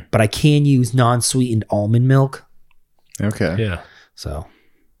 But I can use non-sweetened almond milk. Okay. yeah. So,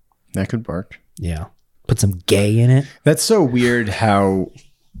 That could work. yeah. Put some gay in it. That's so weird how,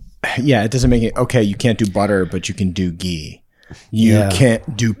 yeah, it doesn't make it, okay, you can't do butter, but you can do ghee. You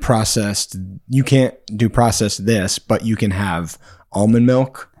can't do processed this, but you can have almond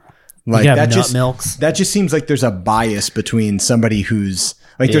milk. Like You can have that nut just, milks. that just seems like there's a bias between somebody who's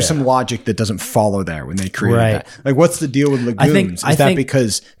like, there's some logic that doesn't follow there when they create Right. that. Like, what's the deal with legumes? I Is that think-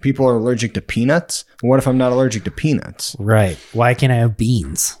 because people are allergic to peanuts? What if I'm not allergic to peanuts? Right. Why can't I have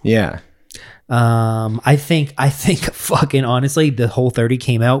beans? Yeah. I think fucking honestly, the whole 30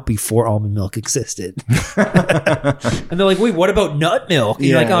 came out before almond milk existed. And they're like, wait, what about nut milk? And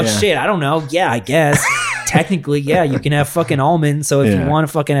you're Yeah, like, oh yeah. shit, I don't know. Yeah, I guess. Technically, yeah, you can have fucking almonds. So if Yeah. you want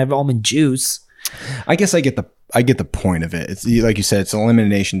to fucking have almond juice. I guess I get the point of it. It's like you said, it's an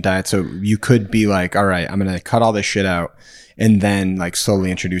elimination diet. So you could be like, all right, I'm going to cut all this shit out and then like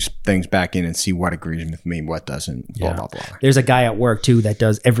slowly introduce things back in and see what agrees with me, what doesn't, blah, blah, blah. There's a guy at work too that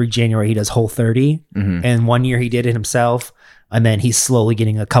does every January, he does whole 30. And one year he did it himself. And then he's slowly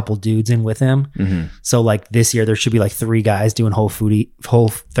getting a couple dudes in with him. So like this year, there should be like 3 guys doing whole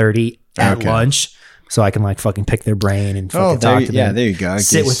 30 at Okay. lunch. So I can like fucking pick their brain and fucking talk to them. there you go. I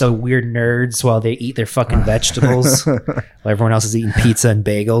Sit guess- with the weird nerds while they eat their fucking vegetables while everyone else is eating pizza and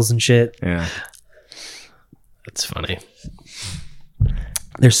bagels and shit. yeah. That's funny.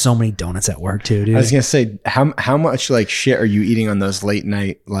 There's so many donuts at work too, dude. I was gonna say, how much like shit are you eating on those late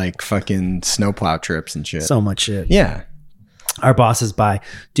night like fucking snowplow trips and shit? So much shit. Yeah. Our bosses buy,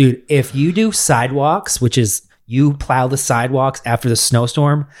 dude, if you do sidewalks, which is you plow the sidewalks after the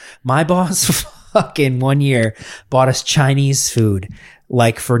snowstorm, my boss fucking one year bought us Chinese food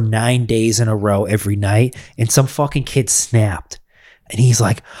like for 9 days in a row every night, and some fucking kid snapped. And he's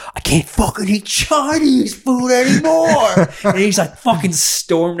like, I can't fucking eat Chinese food anymore. And he's like fucking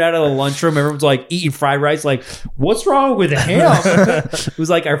stormed out of the lunchroom. Everyone's like eating fried rice. Like, what's wrong with him? It was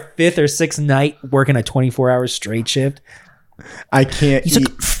like our 5th or 6th night working a 24-hour straight shift. I can't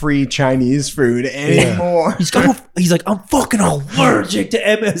eat free Chinese food anymore. He's like, I'm fucking allergic to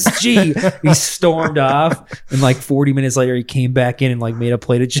MSG. He stormed off, and like 40 minutes later, he came back in and like made a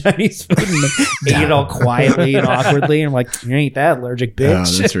plate of Chinese food and like, ate it all quietly and awkwardly. And I'm like, you ain't that allergic, Oh,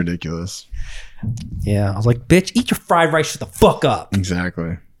 bitch. that's ridiculous. Yeah, I was like, bitch, eat your fried rice. Shut the fuck up.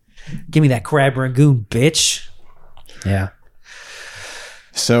 Exactly. Give me that crab rangoon, bitch. Yeah.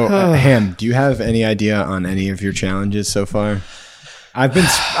 So, Ham, do you have any idea on any of your challenges so far? I've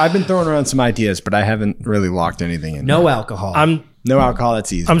been throwing around some ideas, but I haven't really locked anything in. No alcohol. No alcohol.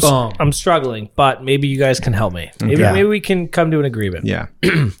 That's easy. I'm struggling, but maybe you guys can help me. Maybe we can come to an agreement. Yeah.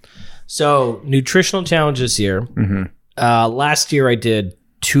 So nutritional challenge this year. Last year I did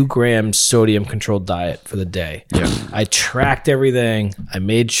 2 grams sodium controlled diet for the day. Yeah. I tracked everything. I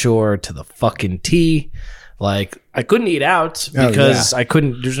made sure to the fucking T. Like I couldn't eat out because I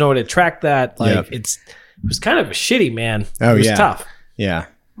couldn't. There's no way to track that. Like it was kind of shitty, man. It was tough. Yeah.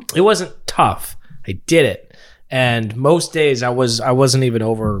 It wasn't tough. I did it, and most days I wasn't even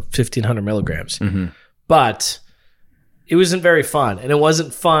over 1,500 milligrams. But it wasn't very fun, and it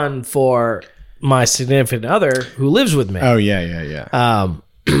wasn't fun for my significant other who lives with me. Oh yeah.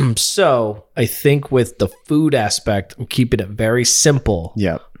 So I think with the food aspect, I'm keeping it very simple.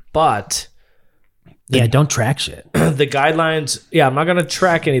 Yep. But don't track shit. the guidelines, I'm not gonna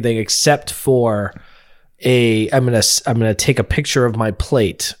track anything except for I'm gonna take a picture of my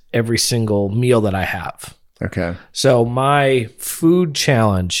plate every single meal that I have. Okay. So my food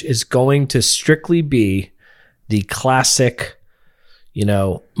challenge is going to strictly be the classic,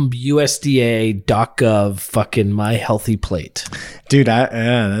 USDA.gov fucking My Healthy Plate. Dude,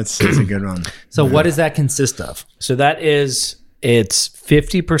 that's a good one. So what does that consist of? So it's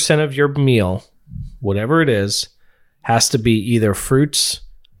 50% of your meal, whatever it is, has to be either fruits,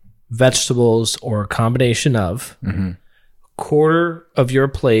 vegetables, or a combination of. Quarter of your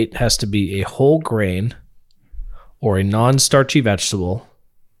plate has to be a whole grain or a non-starchy vegetable.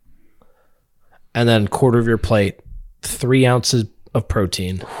 And then quarter of your plate, 3 ounces of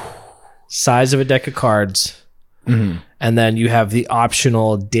protein, size of a deck of cards. And then you have the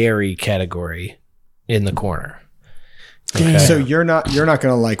optional dairy category in the corner. Okay. So you're not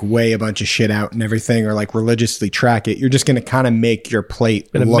gonna like weigh a bunch of shit out and everything, or like religiously track it. You're just gonna kind of make your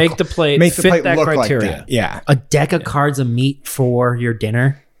plate make the plate fit that criteria. Like that. Yeah. A deck of cards of meat for your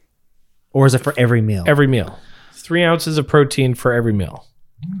dinner, or is it for every meal? Every meal, 3 ounces of protein for every meal.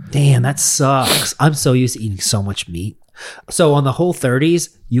 Damn, that sucks. I'm so used to eating so much meat. So on the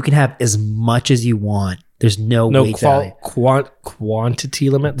Whole30s, you can have as much as you want. There's no weight value. Quantity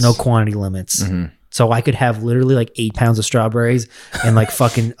limits. No quantity limits. So I could have literally like 8 pounds of strawberries and like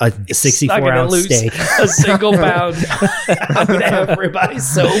fucking a 64-ounce steak. A single pound. I'm gonna have ribeye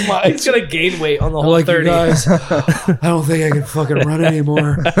so much. It's gonna gain weight on the Whole30. Guys, I don't think I can fucking run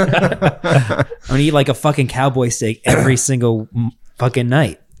anymore. I'm gonna eat like a fucking cowboy steak every single fucking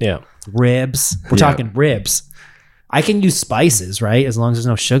night. Yeah. Ribs. We're talking ribs. I can use spices, right? As long as there's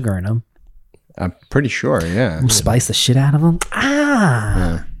no sugar in them. I'm pretty sure, yeah. Spice the shit out of them.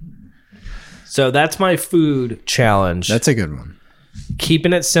 So that's my food challenge. That's a good one.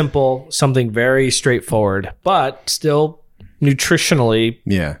 Keeping it simple, something very straightforward, but still nutritionally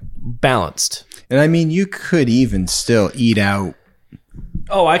balanced. And I mean, you could even still eat out.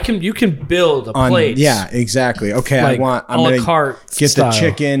 Oh, you can build a plate. Yeah, exactly. Okay, like I'm going to get style. the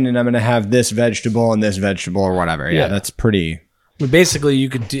chicken and I'm going to have this vegetable and this vegetable or whatever. Yeah, that's pretty. Basically, you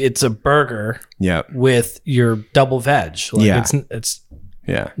could do, it's a burger with your double veg. Like it's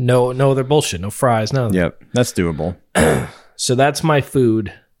no other bullshit, no fries, no. Yep, that's doable. So that's my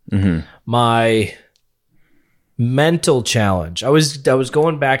food. My mental challenge. I was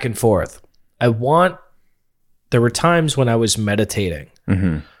going back and forth. There were times when I was meditating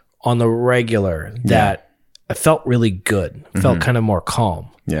on the regular that I felt really good. I felt kind of more calm.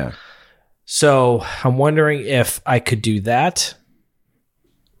 Yeah. So I'm wondering if I could do that,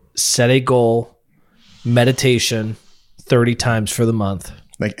 set a goal, meditation 30 times for the month.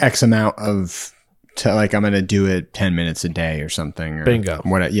 Like X amount of, like I'm going to do it 10 minutes a day or something. Or bingo.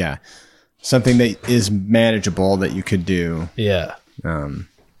 What? Yeah. Something that is manageable that you could do. Yeah. I'm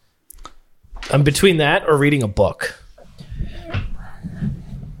between that or reading a book.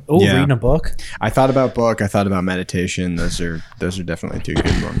 Oh, reading a book? I thought about book. I thought about meditation. Those are definitely 2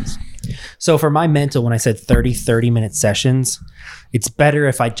 good ones. So for my mental, when I said 30-minute sessions, it's better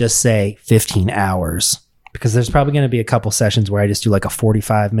if I just say 15 hours. Because there's probably going to be a couple sessions where I just do like a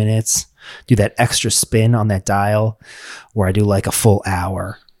 45 minutes, do that extra spin on that dial, where I do like a full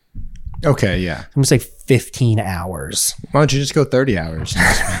hour. Okay, yeah. I'm going to say 15 hours. Why don't you just go 30 hours?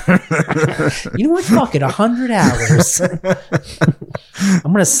 You know what? Fuck it, 100 hours. I'm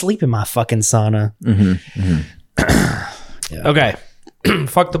going to sleep in my fucking sauna. Okay.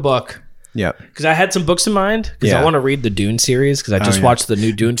 Fuck the book. Yeah. Because I had some books in mind. Because I want to read the Dune series. Because I just watched the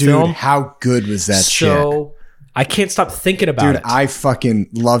new Dune film. How good was that shit? So I can't stop thinking about it. I fucking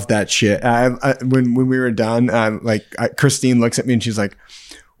love that shit. When we were done, Christine looks at me and she's like,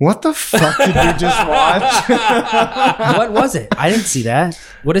 "What the fuck did you just watch?" What was it? I didn't see that.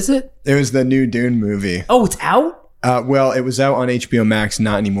 What is it? It was the new Dune movie. Oh, it's out? Well, it was out on HBO Max.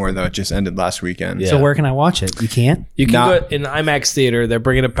 Not anymore though. It just ended last weekend. Yeah. So where can I watch it? You can't. You can Not- go in IMAX theater. They're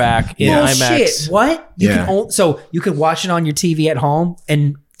bringing it back in Oh, IMAX. shit. What? You Yeah. can so you can watch it on your TV at home,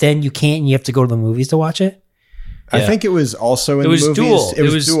 and then you can't. And you have to go to the movies to watch it. I Yeah. think it was also in It was the movies. dual.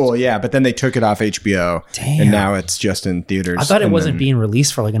 It was dual, yeah. But then they took it off HBO, Damn. and now it's just in theaters. I thought it And wasn't then- being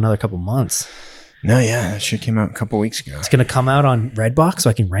released for like another couple months. No, yeah, that shit came out a couple weeks ago. It's gonna come out on Redbox, so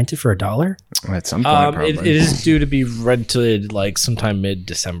I can rent it for $1. At some point, probably. It is due to be rented like sometime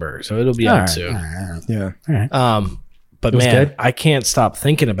mid-December, so it'll be out soon. Yeah, All right. But was man, good? I can't stop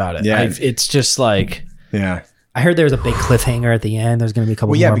thinking about it. Yeah. It's just like yeah. I heard there was a big cliffhanger at the end. There's gonna be a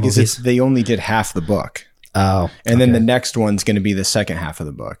couple Well, yeah, more because movies. they only did half the book, Oh, and then the next one's going to be the second half of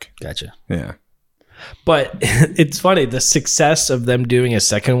the book. gotcha. Yeah. But it's funny, the success of them doing a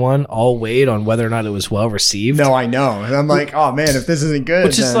second one all weighed on whether or not it was well received. No, I know. And I'm like, oh man, if this isn't good,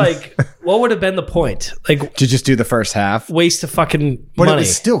 Which is then- like, what would have been the point? Like, to just do the first half. waste of fucking But money. it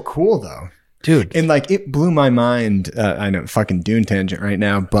was still cool though. Dude, And like it blew my mind. I know fucking Dune tangent right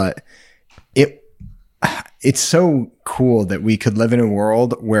now, but it's so cool that we could live in a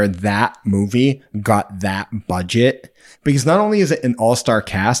world where that movie got that budget, because not only is it an all-star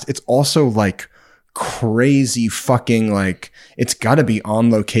cast, it's also like crazy fucking, like, it's got to be on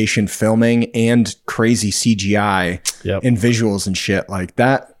location filming and crazy CGI Yep. and visuals and shit like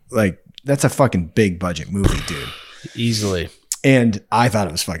that. Like that's a fucking big budget movie, dude. easily. And I thought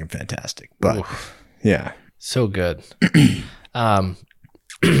it was fucking fantastic, but yeah. So good. So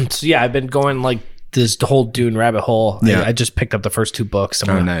yeah, I've been going like this whole Dune rabbit hole. Yeah. I just picked up the first 2 books.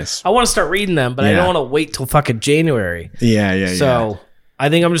 Oh, nice. I want to start reading them, but I Yeah. don't want to wait till fucking January. Yeah. So I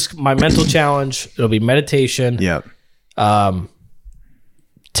think I'm just my mental challenge. It'll be meditation. Yep. 10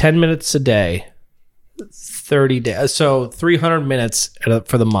 minutes a day, 30 days. So 300 minutes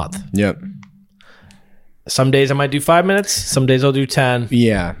for the month. Yep. Some days I might do 5 minutes. Some days I'll do 10.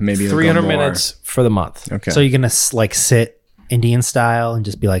 Yeah, maybe it'll go 300 more. minutes for the month. Okay. So you're gonna like sit Indian style and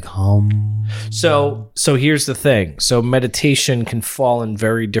just be like home. So here's the thing. So meditation can fall in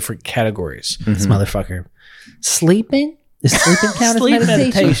very different categories. This motherfucker sleeping. Is sleeping count as Sleep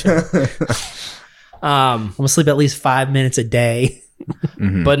meditation? Um, I'm gonna sleep at least 5 minutes a day.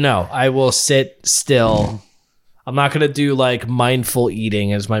 But no, I will sit still. I'm not going to do like mindful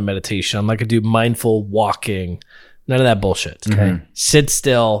eating as my meditation. I'm not going to do mindful walking. None of that bullshit. Okay. Sit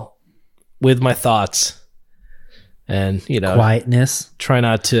still with my thoughts and, Quietness. try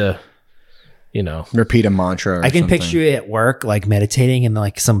not to, Repeat a mantra. Or I can something. picture you at work, like meditating, and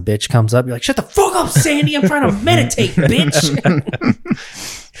like some bitch comes up. You're like, "Shut the fuck up, Sandy! I'm trying to meditate, bitch."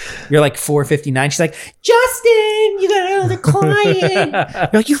 You're like 4:59. She's like, "Justin, you got another client."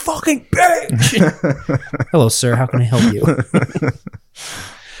 You're like, "You fucking bitch." Hello, sir. How can I help you?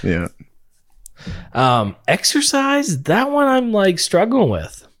 Yeah. exercise, that one I'm like struggling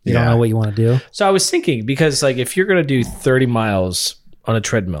with. You don't know what you want to do. So I was thinking, because like if you're going to do 30 miles on a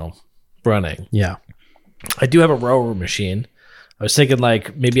treadmill running, Yeah. I do have a rower machine. I was thinking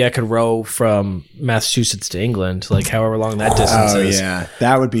like maybe I could row from Massachusetts to England, like however long that distance Oh is. yeah,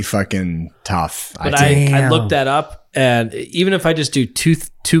 that would be fucking tough. But think. I Damn. looked that up, and even if I just do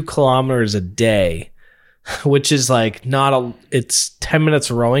 2 kilometers a day, which is like it's 10 minutes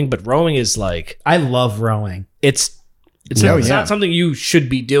of rowing, but rowing is like I love rowing. it's Oh, it's yeah. not something you should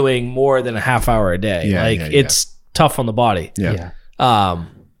be doing more than a half hour a day. Yeah, like yeah, yeah. it's tough on the body. Yeah.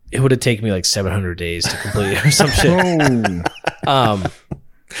 It would have taken me like 700 days to complete it or some shit. Oh,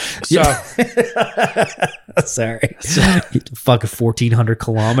 So Sorry. Fucking 1,400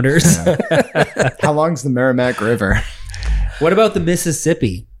 kilometers. how long's the Merrimack River? What about the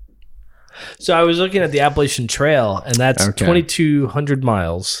Mississippi? So I was looking at the Appalachian Trail, and that's Okay. 2,200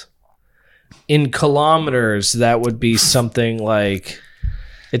 miles. In kilometers, that would be something like,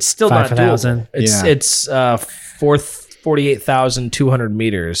 it's still not 5,000. doable. Yeah. It's 48,200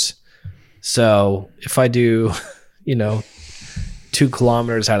 meters. So if I do, 2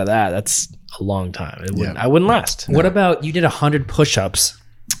 kilometers out of that, that's a long time. I wouldn't last. What about you did 100 push-ups?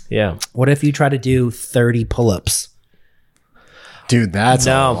 Yeah. What if you try to do 30 pull-ups? Dude, that's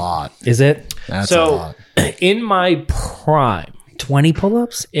No. a lot. Is it That's a So lot. in my prime, 20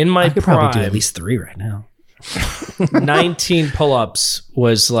 pull-ups? in my I could probably do prime, at least 3 right now. 19 pull-ups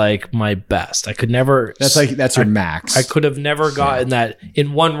was like my best. I could never. That's your max. I could have never gotten that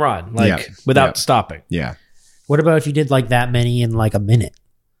in one run, like Yeah. without Yeah. stopping. Yeah. What about if you did like that many in like a minute?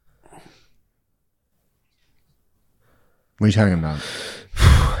 What are you talking about?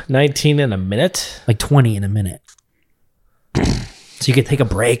 19 in a minute. Like 20 in a minute. So you could take a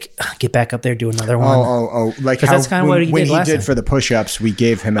break, get back up there, do another one. Like 'Cause how that's kinda what he when did he last did time. for the push-ups, we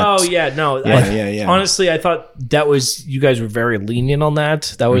gave him Oh yeah, no. Yeah. Honestly, I thought that was you guys were very lenient on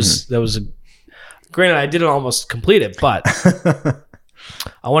that. That was granted, I didn't almost complete it, but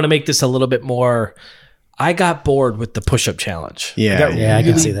I want to make this a little bit more. I got bored with the push-up challenge. Yeah, I got yeah, I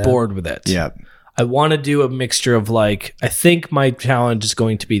can see that. bored with it. Yeah. I want to do a mixture of like. I think my challenge is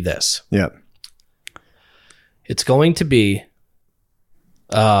going to be this. Yeah. It's going to be.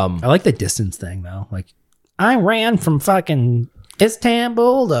 I like the distance thing though. Like I ran from fucking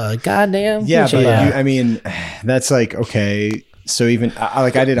Istanbul to goddamn. Yeah, but Fuji. I mean, that's like, okay. So even I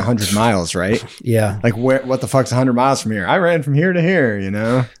did 100 miles, right? Yeah. Like what the fuck's 100 miles from here? I ran from here to here, you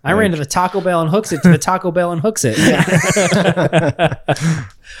know? I ran to the Taco Bell and hooks it to the Taco Bell and hooks it.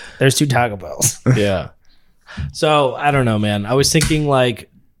 There's 2 Taco Bells. Yeah. So I don't know, man. I was thinking like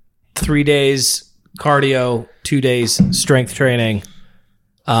 3 days cardio, 2 days strength training,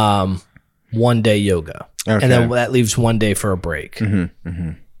 1 day yoga, Okay. and then that leaves 1 day for a break.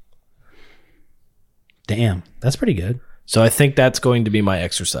 Damn, that's pretty good. So I think that's going to be my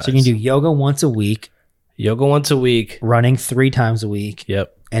exercise. So you can do yoga once a week, yoga once a week. running 3 times a week,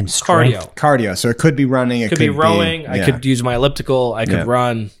 Yep. and strength. Cardio. So it could be running. It Could be rowing. I could use my elliptical. I could Yeah.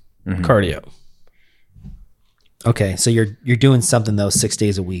 run. Cardio. Okay, so you're doing something though 6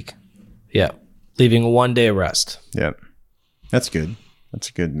 days a week. Yeah. Leaving 1 day of rest. Yeah. That's good. That's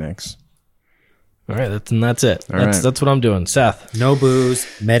a good mix. All right. That's it. All That's right. that's what I'm doing. Seth. No booze,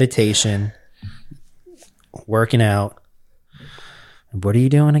 meditation, working out. What are you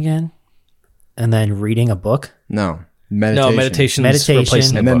doing again? And then reading a book. No. Meditation. No, meditation.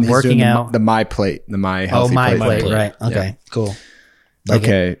 Meditation, And then he's working doing the, out. the My Plate, the My Healthy My Plate. plate, right? Okay, Yeah. cool. Like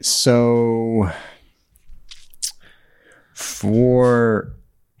Okay, so for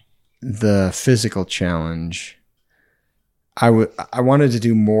the physical challenge, I wanted to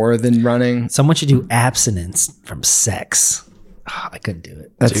do more than running. Someone should do abstinence from sex. Oh, I couldn't do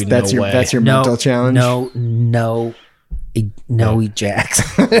it. That's Dude, that's no your way. that's your mental challenge. No,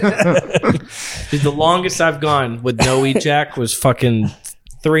 ejacks. Dude, the longest I've gone with no ejac was fucking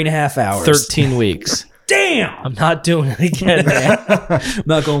 3.5 hours. 13 weeks. Damn. I'm not doing it again, man. I'm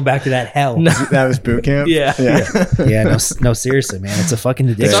not going back to that hell. That was boot camp. Yeah. Yeah, no, seriously, man. It's a fucking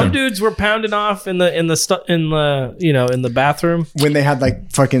addiction. Some dudes were pounding off in the bathroom. When they had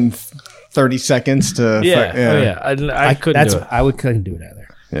like fucking 30 seconds to. Yeah. yeah. Oh yeah. I couldn't do it. couldn't do it either.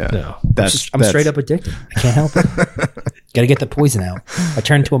 Yeah. No. I'm straight up addicted. I can't help it. Got to get the poison out. I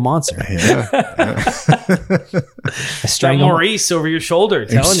turn into a monster. Yeah. Got I strangle, Maurice over your shoulder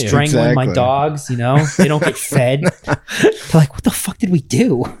telling you. strangling my Exactly. dogs. You know, they don't get fed. They're like, "What the fuck did we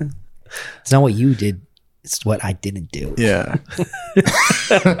do?" It's not what you did. It's what I didn't do. Yeah.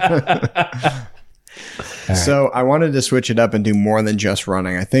 So I wanted to switch it up and do more than just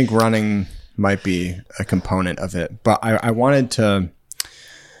running. I think running might be a component of it, but I wanted to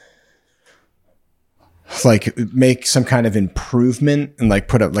like make some kind of improvement and like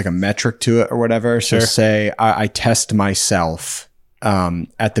put up like a metric to it or whatever. So Sure. say I test myself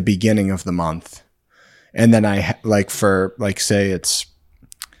at the beginning of the month, and then I like for like say it's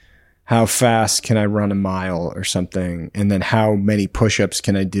how fast can I run a mile or something, and then how many push-ups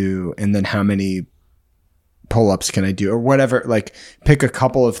can I do, and then how many pull-ups can I do, or whatever. Like pick a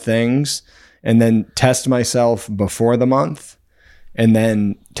couple of things and then test myself before the month, and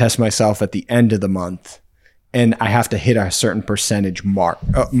then test myself at the end of the month, and I have to hit a certain percentage mark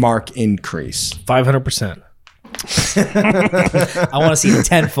increase. 500%. I want to see the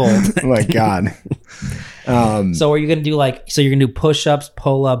tenfold. Oh my God. So are you gonna do you're gonna do push-ups,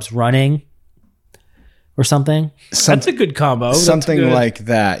 pull-ups, running, or something? That's a good combo. That's Something good. like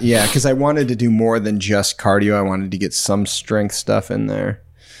that. Yeah. Cause I wanted to do more than just cardio. I wanted to get some strength stuff in there.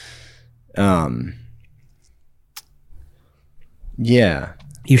 Yeah.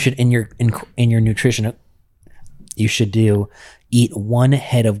 You should in your nutrition. You should eat 1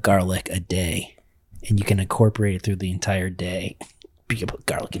 head of garlic a day, and you can incorporate it through the entire day. You can put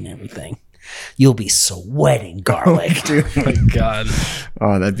garlic in everything. You'll be sweating garlic. Dude. Oh my God.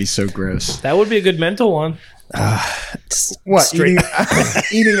 Oh, that'd be so gross. That would be a good mental one. What? Straight-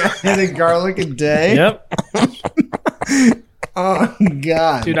 Eating a head of garlic a day? Yep. Oh,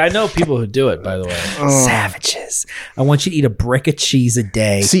 God. Dude, I know people who do it, by the way. Savages. I want you to eat a brick of cheese a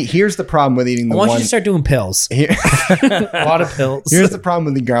day. See, here's the problem with eating I the want one. you to start doing pills. Here- A lot of pills. Here's the problem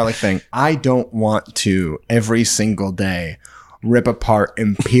with the garlic thing. I don't want to every single day rip apart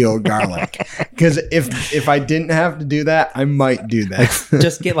and peel garlic, because if I didn't have to do that, I might do that.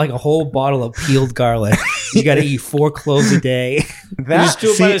 Just get like a whole bottle of peeled garlic. You got to eat 4 cloves a day. You just do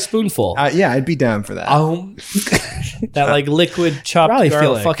it by a spoonful. yeah, I'd be down for that. That like liquid chopped Probably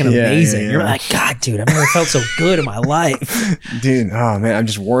garlic. feel fucking Yeah, amazing. yeah. You're like, God, dude, I've never felt so good in my life. Dude, oh man, I'm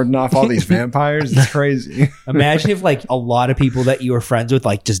just warding off all these vampires. It's crazy. Imagine if like a lot of people that you were friends with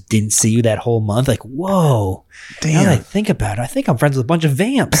like just didn't see you that whole month. Like, whoa. Now that I think about it, I think I'm friends with a bunch of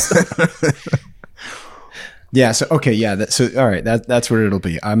vamps. Yeah. So okay. Yeah. So all right. That's what it'll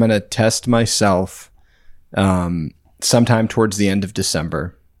be. I'm gonna test myself, sometime towards the end of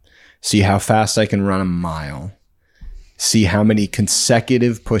December. See how fast I can run a mile. See how many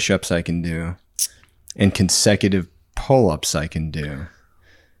consecutive push-ups I can do, and consecutive pull-ups I can do,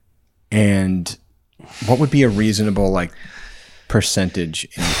 and what would be a reasonable like percentage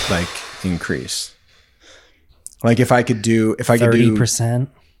increase. Like if I could do 30%,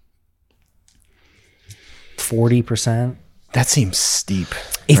 40%. that seems steep.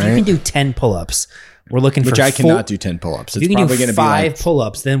 If right? you can do 10 pull-ups, we're looking Which for I cannot do 10 pull-ups. If It's you can probably do going to be 5 like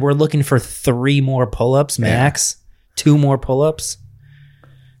pull-ups, then we're looking for 3 more pull-ups max, 2 more pull-ups.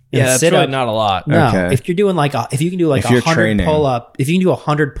 Yeah, that's sit really up. not a lot. No, Okay. if you're doing like if you can do like If you're 100 training. pull-up, if you can do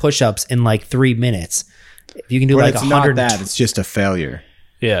 100 push-ups in like 3 minutes, if you can do But like it's 100, not that. It's just a failure.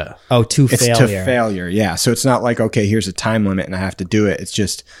 Yeah. to It's failure. to failure. Yeah. So it's not like, okay, here's a time limit and I have to do it. It's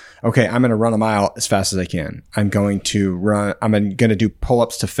just, okay, I'm going to run a mile as fast as I can. I'm going to do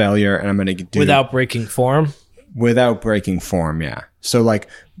pull-ups to failure, and I'm going to do Without breaking form. without breaking form. Yeah. So like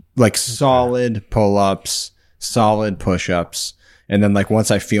solid pull-ups, solid push-ups. And then like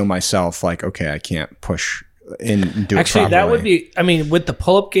once I feel myself like, okay, I can't push and do Actually, it that properly. would be, I mean, with the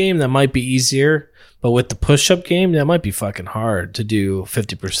pull up game, that might be easier. But with the push up game, that might be fucking hard to do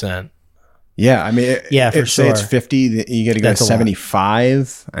 50%. Yeah, I mean, for say it's sure. 50, you got to go That's to a lot.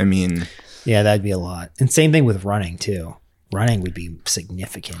 75. I mean, Yeah, that'd be a lot. And same thing with running too. Running would be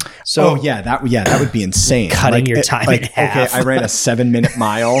significant. so that would be insane. Cutting your time in half. Okay, I ran a 7-minute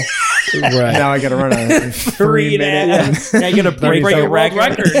mile. Right. Now I got to run a 3-minute. Now you're going to break Break your a world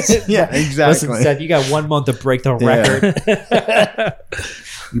record. records. Yeah, exactly. Listen, Seth, you got 1 month to break the record.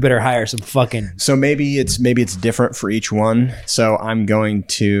 You better hire some fucking. So maybe it's different for each one. So I'm going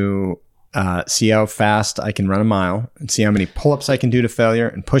to see how fast I can run a mile, and see how many pull-ups I can do to failure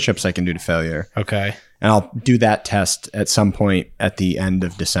and push-ups I can do to failure. Okay. And I'll do that test at some point at the end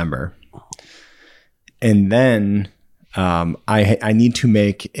of December. And then I need to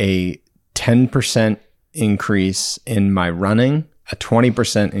make a 10% increase in my running, a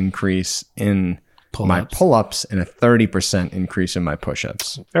 20% increase in my pull-ups, and a 30% increase in my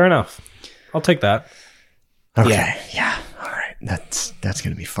push-ups. Fair enough. I'll take that. Okay. Yeah. All right. That's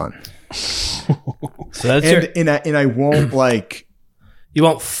going to be fun. So that's your, And I won't like you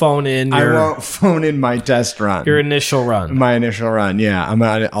won't phone in I your, won't phone in my test run. your initial run. My initial run. Yeah.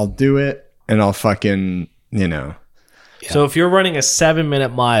 I'll do it, and I'll fucking, So if you're running a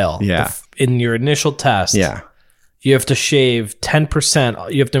 7-minute mile Yeah. in your initial test, yeah. you have to shave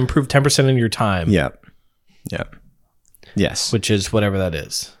 10%. You have to improve 10% in your time, Yep. Yep. Yes. which is whatever that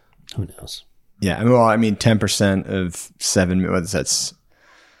is. Who knows? Yeah. I mean 10% of 7 minutes. That's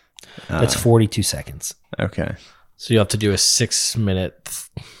That's 42 seconds. okay. So you have to do a 6-minute.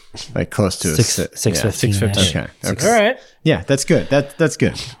 Like close to Six- a 6:15. 6:15. Okay. Okay. All right. Yeah. That's good. That's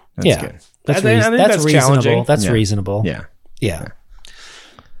good. That's Yeah. good. That's, I think that's that's reasonable. challenging. That's Yeah. reasonable. Yeah. Yeah.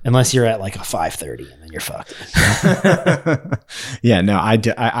 Unless you're at like a 5:30 and then you're fucked. Yeah, no,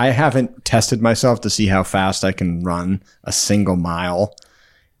 I haven't tested myself to see how fast I can run a single mile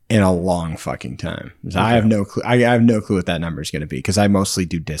in a long fucking time. So I have no clue. I have no clue what that number is going to be, because I mostly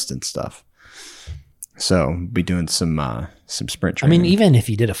do distance stuff. So be doing some sprint I training. mean, even if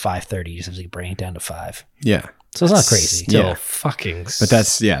you did a 5:30, you just have to bring it down to 5. yeah, So it's not crazy. Still Yeah. fucking. but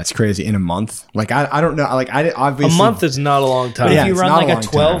it's crazy in a month. Like I don't know. Like I a obviously month is not a long time. But Yeah, if you it's run not a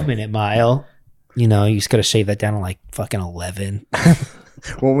like a long 12-minute mile, you just got to shave that down to like fucking 11.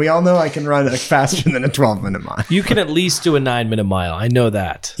 Well, we all know I can run faster than a 12-minute mile. You can at least do a 9-minute mile. I know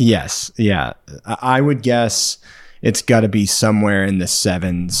that. Yes, yeah. I would guess it's got to be somewhere in the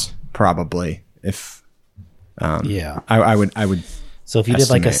 7s, probably. If Yeah. I would So if you did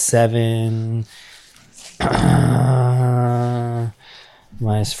like a estimate. 7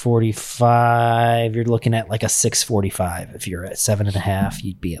 minus 45, you're looking at like a 6:45. If you're at 7.5,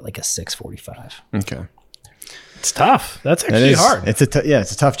 you'd be at like a 6:45. okay. It's tough. That's That actually is hard. It's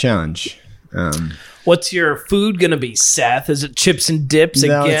a tough challenge. What's your food going to be, Seth? Is it chips and dips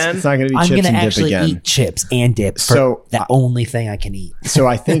No, again? it's not going to be I'm chips gonna and dip actually again. eat chips and dip. For So, the only thing I can eat. So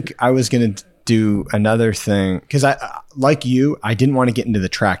I think I was going to do another thing, because I, like you, I didn't want to get into the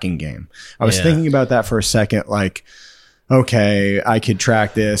tracking game. I was Yeah. thinking about that for a second, like, okay, I could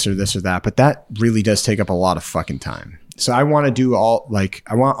track this or that, but that really does take up a lot of fucking time. So I want to do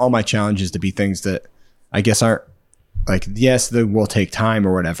I want all my challenges to be things that I guess aren't like, yes, they will take time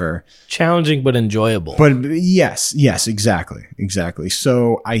or whatever. Challenging but enjoyable. But yes, exactly.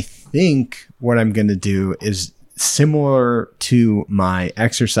 So I think what I'm going to do is similar to my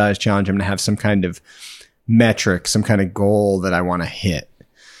exercise challenge. I'm going to have some kind of metric, some kind of goal that I want to hit.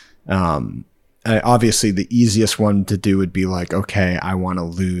 Obviously, the easiest one to do would be like, okay, I want to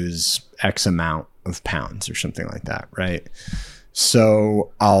lose X amount of pounds or something like that, right?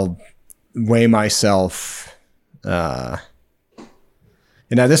 So I'll weigh myself. And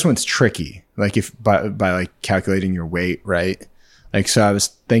now this one's tricky. Like if by like calculating your weight, right? Like, so I was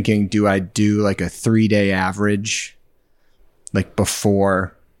thinking, do I do like a 3-day average, like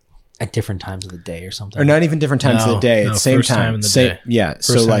before, At different times of the day or something. or not even different times of the day, at the same first time. in the Same, day. yeah. First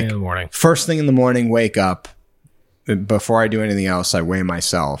So thing like in the morning. first thing in the morning, wake up. Before I do anything else, I weigh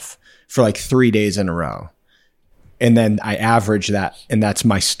myself for like 3 days in a row. And then I average that, and that's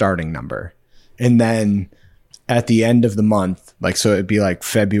my starting number. And then at the end of the month, like, so it'd be like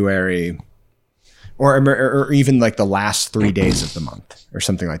February or even like the last 3 days of the month or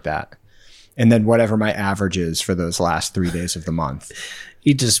something like that. And then whatever my average is for those last 3 days of the month.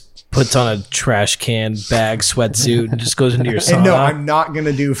 He just puts on a trash can bag sweatsuit and just goes into your sauna. And no, I'm not going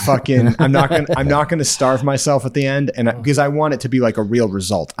to do fucking, I'm not going to starve myself at the end. And because I want it to be like a real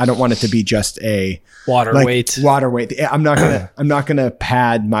result. I don't want it to be just a water like weight. water weight. I'm not going to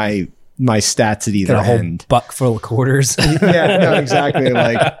pad my stats at either Got a whole end. buck full of quarters. Yeah, no, exactly.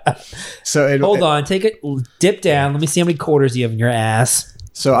 Like, so it, Hold on, take it, dip down. Let me see how many quarters you have in your ass.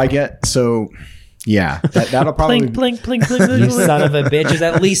 Yeah, that'll probably, Plink, plink, plink, plink, You plink. son of a bitch. There's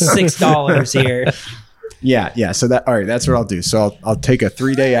at least $6 here. yeah. So all right, that's what I'll do. So I'll take a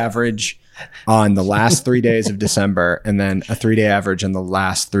 3-day average on the last 3 days of December, and then a 3-day average on the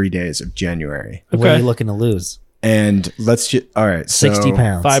last 3 days of January. What are Okay. you looking to lose? And let's just, all right, so 60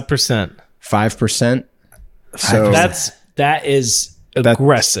 pounds. 5%. 5%. So That is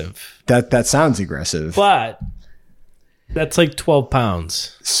aggressive. that sounds aggressive. But that's like 12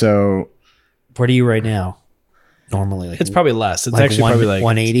 pounds. So What are you right now? Normally, like, It's probably less. It's like actually probably like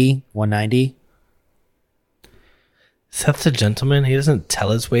 180, 190. Is that the gentleman? He doesn't tell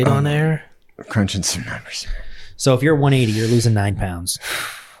his weight on air. crunching some numbers. So if you're 180, you're losing 9 pounds.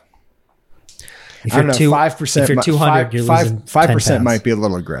 If I don't know. two- 5%. If you're 200, you're losing 5% 10 pounds. might be a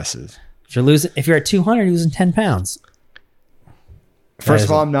little aggressive. If you're at 200, you're losing 10 pounds. First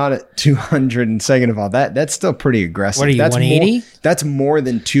of all, I'm not at 200, and second of all, that's still pretty aggressive. What are you, that's 180? That's more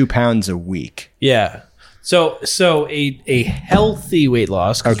than 2 pounds a week. Yeah. So a healthy weight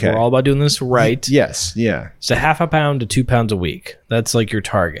loss, because Okay. we're all about doing this right. Yes, yeah. It's a half a pound to 2 pounds a week. That's like your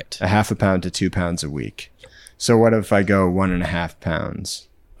target A half a pound to 2 pounds a week. So what if I go 1.5 pounds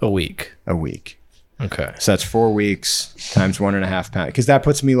a week. a week? Okay. So that's 4 weeks times 1.5 pounds. Because that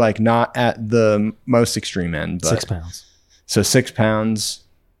puts me like not at the most extreme end, but 6 pounds. so 6 pounds.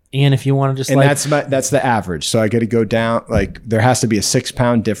 And if you want to just And like, that's the average. So I got to go down. Like there has to be a 6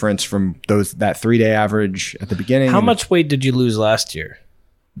 pound difference from that 3-day average at the beginning. How And much weight did you lose last year?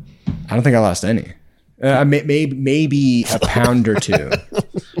 I don't think I lost any. Maybe a pound or two.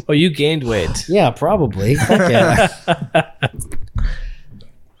 Oh, you gained weight. yeah, probably. Fuck yeah.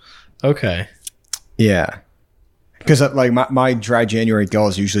 Okay. Yeah. Because like my dry January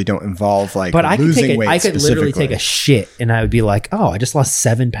goals usually don't involve like But I could losing take weight. I could literally take specifically. a shit and I would be like, oh, I just lost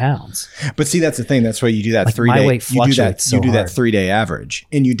 7 pounds. But see, that's the thing. That's why you do that Like, 3 my day. weight You do that. fluctuates so You do that hard. 3-day average,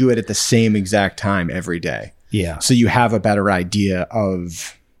 and you do it at the same exact time every day. Yeah. So you have a better idea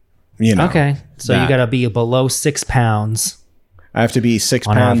of, Okay. So you that. got to be below 6 pounds. I have to be 6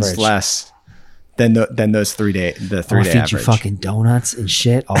 On pounds average. less than those 3-day the I'll 3-day feed average. you fucking donuts and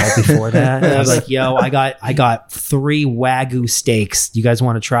shit all before that. I was like, yo, I got 3 Wagyu steaks. You guys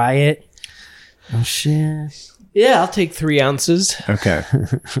want to try it? Oh shit. Yeah, I'll take 3 ounces. Okay.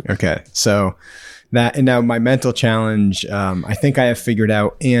 Okay. So that, and now my mental challenge, I think I have figured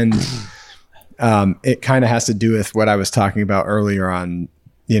out, and it kind of has to do with what I was talking about earlier on,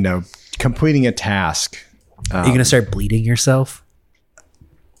 completing a task. Are you gonna start bleeding yourself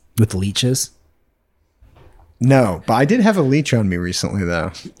with leeches? No, but I did have a leech on me recently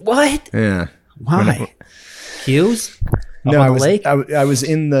though. What? Yeah. Why? Hughes? No, on I the was, lake? I was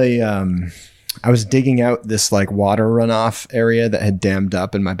in the, I was digging out this like water runoff area that had dammed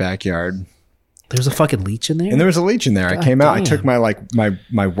up in my backyard. There's a fucking leech in there? And there was a leech in there. I God came out, I damn. took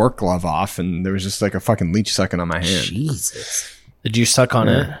my work glove off, and there was just like a fucking leech sucking on my hand. Jesus. Did you suck on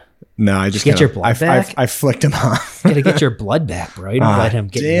it? No, I just Get your kinda- blood back? I flicked him off. You gotta get your blood back, bro. You don't let him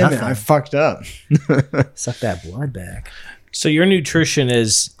get Damn nothing. it! I fucked up. Suck that blood back. So your nutrition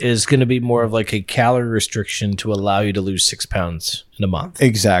is going to be more of like a calorie restriction to allow you to lose 6 pounds in a month.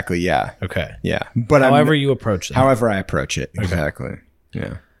 Exactly. Yeah. Okay. Yeah. But However you approach that. however I approach it. Exactly.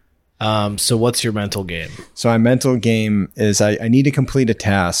 Yeah. So what's your mental game? So my mental game is I need to complete a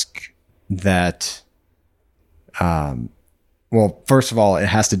task that, well, first of all, it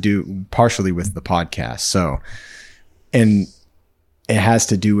has to do partially with the podcast. So, and it has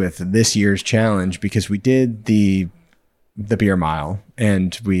to do with this year's challenge because we did the beer mile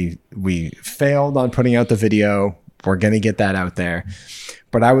and we failed on putting out the video. We're going to get that out there.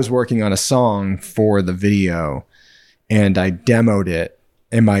 But I was working on a song for the video and I demoed it.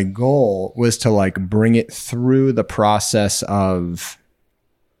 And my goal was to like bring it through the process of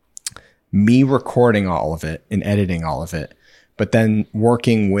me recording all of it and editing all of it, but then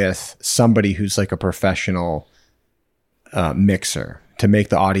working with somebody who's like a professional mixer to make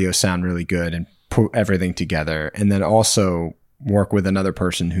the audio sound really good and put everything together. And then also work with another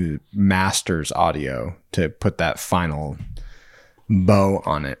person who masters audio to put that final bow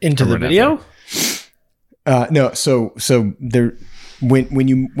on it. Into the video? No. So there, when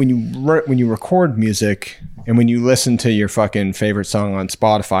you record music and when you listen to your fucking favorite song on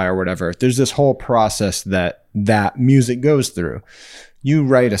Spotify or whatever, there's this whole process that music goes through. You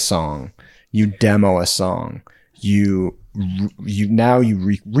write a song, you demo a song, you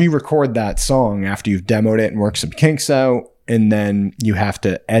re-record that song after you've demoed it and worked some kinks out, and then you have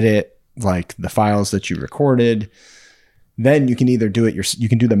to edit like the files that you recorded. Then you can either do it you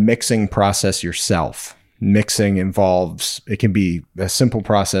can do the mixing process yourself. Mixing involves, it can be a simple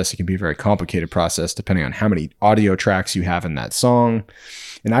process, it can be a very complicated process depending on how many audio tracks you have in that song.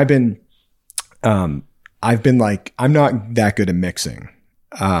 And I've been like, I'm not that good at mixing.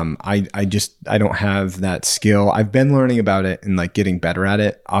 I don't have that skill. I've been learning about it and like getting better at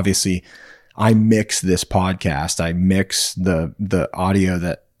it. Obviously, I mix this podcast. I mix the audio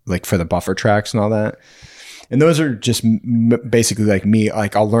that like for the buffer tracks and all that. And those are just basically like me,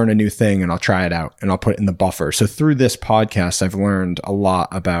 like I'll learn a new thing and I'll try it out and I'll put it in the buffer. So through this podcast, I've learned a lot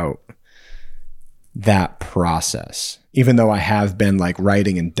about that process. Even though I have been like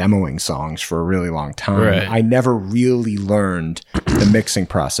writing and demoing songs for a really long time, right. I never really learned the mixing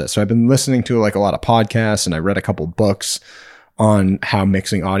process. So I've been listening to like a lot of podcasts and I read a couple books on how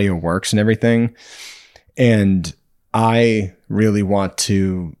mixing audio works and everything. And I really want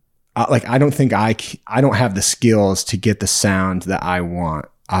to, I don't think I don't have the skills to get the sound that I want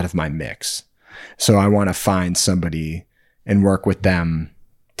out of my mix. So I want to find somebody and work with them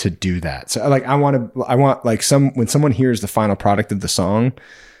to do that. So like, I want like when someone hears the final product of the song,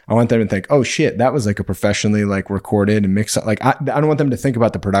 I want them to think, oh shit, that was like a professionally like recorded and mixed. Like, I don't want them to think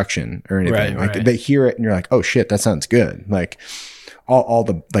about the production or anything. Right, like they hear it and you're like, oh shit, that sounds good. Like all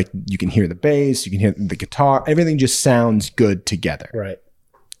the, like you can hear the bass, you can hear the guitar, everything just sounds good together. Right.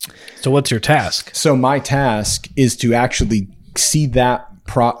 So what's your task? So my task is to actually see that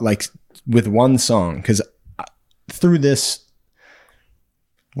like with one song, because through this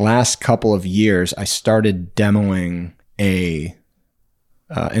last couple of years, I started demoing an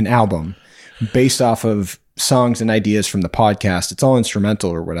album based off of songs and ideas from the podcast. It's all instrumental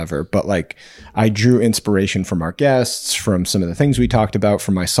or whatever, but like I drew inspiration from our guests, from some of the things we talked about,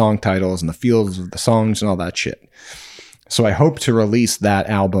 from my song titles and the feels of the songs and all that shit. So I hope to release that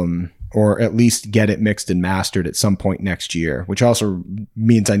album or at least get it mixed and mastered at some point next year, which also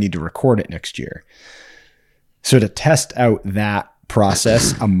means I need to record it next year. So to test out that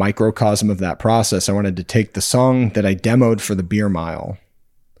process, a microcosm of that process, I wanted to take the song that I demoed for the beer mile,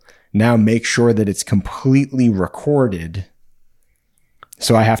 now make sure that it's completely recorded.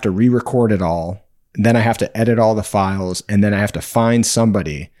 So I have to re-record it all. Then I have to edit all the files. And then I have to find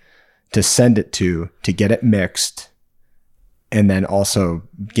somebody to send it to get it mixed and then also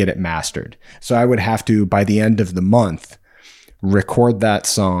get it mastered. So I would have to, by the end of the month, record that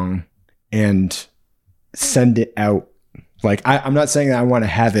song and send it out. Like, I'm not saying that I want to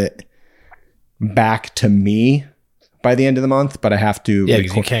have it back to me by the end of the month, but I have to. Yeah,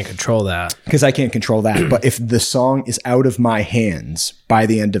 because you can't control that. Because I can't control that. But if the song is out of my hands by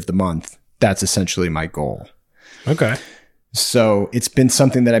the end of the month, that's essentially my goal. Okay. So it's been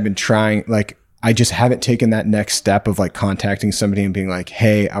something that I've been trying. Like, I just haven't taken that next step of like contacting somebody and being like,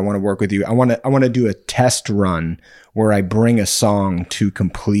 hey, I want to work with you. I want to do a test run where I bring a song to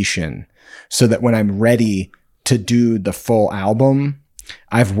completion so that when I'm ready to do the full album,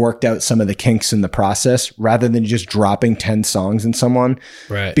 I've worked out some of the kinks in the process rather than just dropping 10 songs in someone.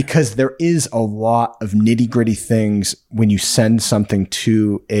 Right. Because there is a lot of nitty gritty things when you send something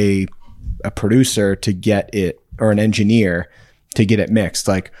to a producer to get it, or an engineer to get it mixed.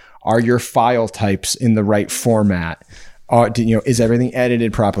 Like, are your file types in the right format? Is everything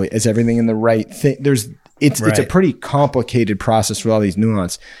edited properly? Is everything in the right thing? It's a pretty complicated process with all these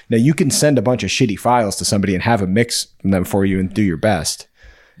nuance. Now you can send a bunch of shitty files to somebody and have a mix them for you and do your best.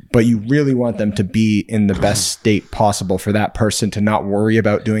 But you really want them to be in the best state possible for that person to not worry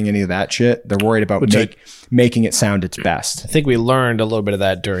about doing any of that shit. They're worried about making it sound its best. I think we learned a little bit of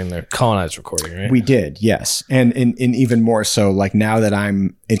that during the Colonize recording, right? We did, yes. And even more so, like now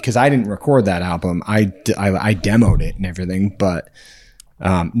that because I didn't record that album, I demoed it and everything, but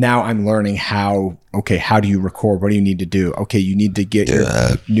now I'm learning how do you record? What do you need to do? Okay, you need to get your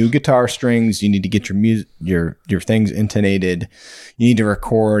new guitar strings. You need to get your music, your things intonated. You need to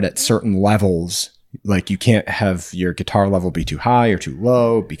record at certain levels. Like you can't have your guitar level be too high or too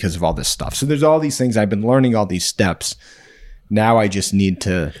low because of all this stuff. So there's all these things. I've been learning all these steps. Now I just need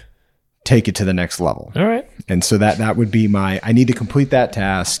to take it to the next level. All right. And so that would be I need to complete that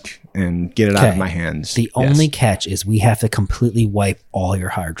task and get it out of my hands. The only catch is we have to completely wipe all your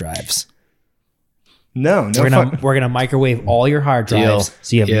hard drives. No, We're gonna microwave all your hard drives, Deal.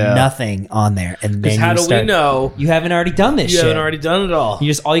 so you have nothing on there. And then how do we know you haven't already done this? you shit. haven't already done it all?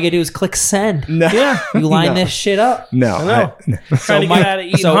 All you gotta do is click send. No. Yeah. You line No. this shit up. No. I know. Trying to get out of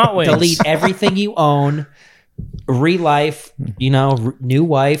eating hot wings. Delete everything you own. Relife, new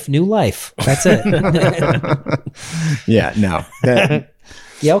wife, new life. That's it. Yeah, no.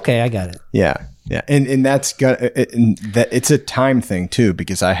 Yeah, okay, I got it. Yeah. And that's it's a time thing too,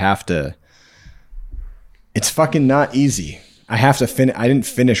 because I have to. It's fucking not easy. I have to finish. I didn't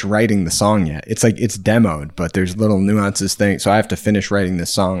finish writing the song yet. It's like it's demoed, but there's little nuances things. So I have to finish writing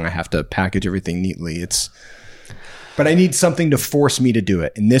this song. I have to package everything neatly. But I need something to force me to do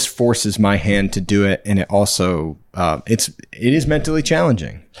it, and this forces my hand to do it. And it also, it is mentally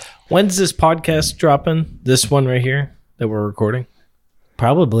challenging. When's this podcast dropping? This one right here that we're recording?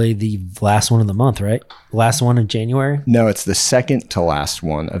 Probably the last one of the month, right? Last one in January. No, it's the second to last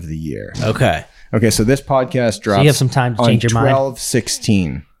one of the year. Okay. Okay, so this podcast drops. So you have some time to change your mind.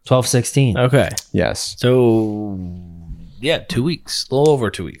 12/16. 12/16. Okay. Yes. So, 2 weeks. A little over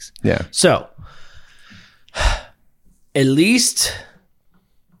 2 weeks. Yeah. So, at least...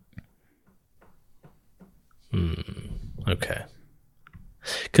 Okay.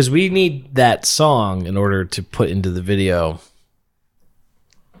 Because we need that song in order to put into the video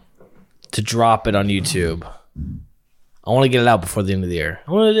to drop it on YouTube. I want to get it out before the end of the year.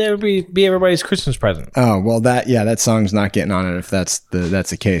 I want it to be everybody's Christmas present. Oh, well, that song's not getting on it if that's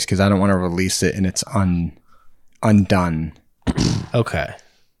the case, because I don't want to release it and it's undone. Okay.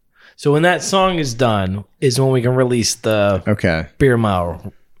 So when that song is done is when we can release the Beer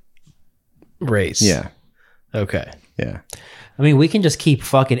Mile race. Yeah. Okay. Yeah. I mean, we can just keep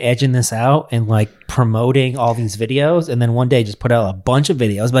fucking edging this out and like promoting all these videos, and then one day just put out a bunch of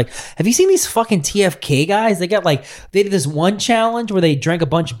videos. Like, have you seen these fucking TFK guys? They did this one challenge where they drank a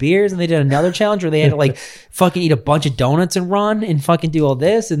bunch of beers, and they did another challenge where they had to like fucking eat a bunch of donuts and run and fucking do all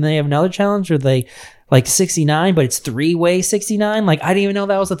this, and they have another challenge where they like 69, but it's 3-way 69. Like, I didn't even know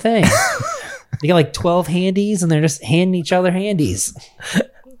that was a thing. They got like 12 handies, and they're just handing each other handies.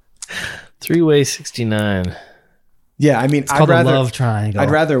 3-way 69. Yeah, I mean, It's called a love triangle. I'd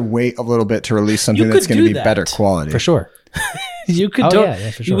rather wait a little bit to release something You that's could going to do be better that. quality. For sure. You could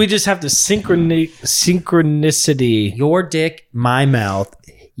for sure. We just have the synchronicity. Your dick, my mouth.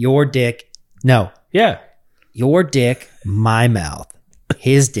 Your dick. No. Yeah. Your dick, my mouth.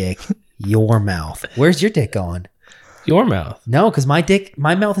 His dick, your mouth. Where's your dick going? Your mouth. No, because my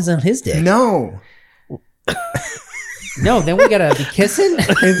mouth is on his dick. No. No, then we gotta be kissing.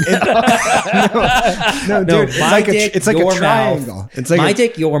 No, dude. It's like a triangle. Mouth. It's like my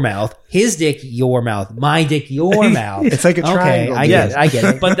dick, your mouth. His dick, your mouth. My dick, your mouth. It's like a triangle. Okay, I get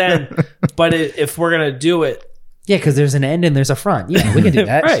it. But if we're gonna do it, yeah, because there's an end and there's a front. Yeah, we can do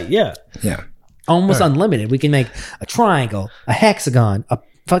that. right? Yeah. Yeah. Almost unlimited. We can make a triangle, a hexagon, a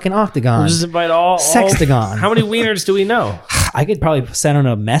fucking octagon. We'll just invite all sextagon. How many wieners do we know? I could probably send out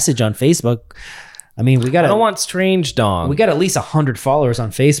a message on Facebook. I mean, I don't want strange dong. We got at least 100 followers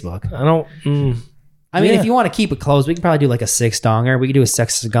on Facebook. I don't. I mean, if you want to keep it close, we can probably do like a 6-donger. We could do a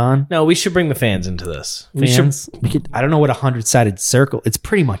sextagon. No, we should bring the fans into this. We could. I don't know what a 100-sided circle. It's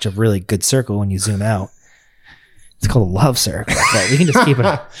pretty much a really good circle when you zoom out. It's called a love circle. But we can just keep it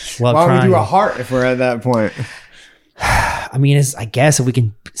a love Why would we do triangle. a heart if we're at that point? I mean, I guess if we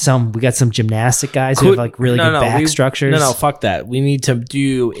can, we got some gymnastic guys who have like really good back structures. No, fuck that. We need to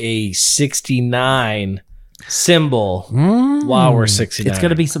do a 69 symbol while we're 69. It's going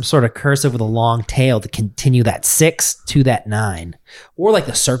to be some sort of cursive with a long tail to continue that 6 to that 9. Or like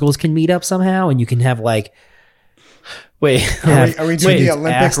the circles can meet up somehow and you can have like... Wait. Are we doing the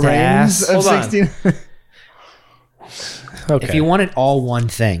Olympic ass to rings ass? of Hold on. 16? Okay. If you want it all one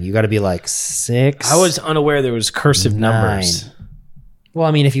thing, you got to be like 6. I was unaware there was cursive 9. numbers. Well,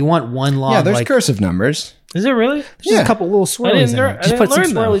 I mean, if you want one long, Yeah, there's like, cursive numbers. Is it really? there's just a couple little swirlies didn't in learn- it. I Just didn't put some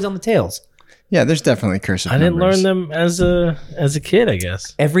learn them. swirlies on the tails. Yeah, there's definitely cursive I didn't numbers. learn them as a kid, I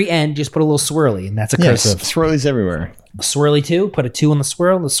guess. Every end, just put a little swirly, and that's a Yes, cursive. swirlies everywhere. Swirly 2, put a 2 on the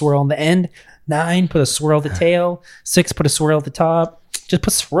swirl on the end. 9, put a swirl at the tail. 6, put a swirl at the top. Just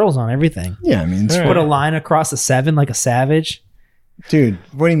put swirls on everything. Yeah, I mean, All right. Put a line across the 7 like a savage. dude,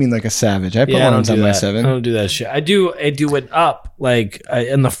 what do you mean like a savage? I put Yeah, I don't lines do on my that. 7. I don't do that shit. I do it up like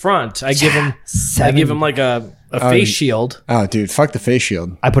in the front. I give him 7. like a face shield. Oh, dude, fuck the face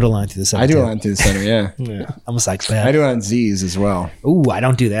shield. I put a line through the 7. I do too. a line to the center, yeah. Yeah. I'm a I psychopath. do it on Z's as well. Ooh, I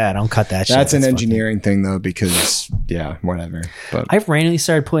don't do that. I don't cut that shit. That's an fucking- engineering thing, though, because, yeah, whatever. But I randomly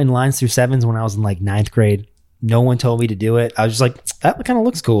started putting lines through 7s when I was in like 9th grade. No one told me to do it. I was just like, that kind of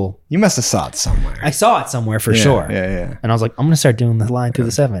looks cool. you must have saw it somewhere. I saw it somewhere for Yeah, sure. Yeah. And I was like, I'm going to start doing the line through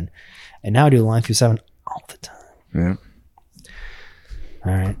the 7. And now I do the line through 7 all the time. Yeah.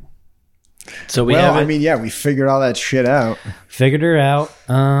 All right. So we Well, have I mean, yeah, we figured all that shit out. Figured her out.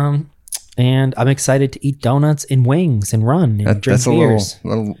 And I'm excited to eat donuts and wings and run and drink That's a beers.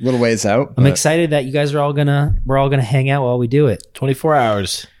 little ways out. I'm but excited that you guys are all we're all gonna hang out while we do it 24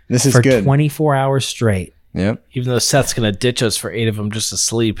 hours. This is for good. 24 hours straight. Yep. Even though Seth's gonna ditch us for 8 of them just to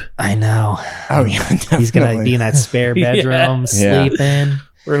sleep. I know. Oh, yeah. He's gonna definitely. be in that spare bedroom Yeah. sleeping.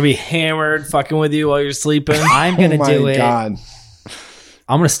 We're gonna be hammered, fucking with you while you're sleeping. I'm gonna Oh my do it. God.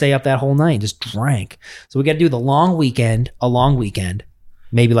 I'm gonna stay up that whole night and just drink. So we got to do a long weekend,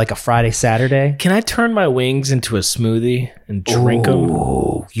 maybe like a Friday, Saturday. Can I turn my wings into a smoothie and drink them?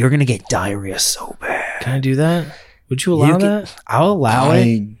 Oh, you're gonna get diarrhea so bad. Can I do that? Would you allow You can- that? I'll allow it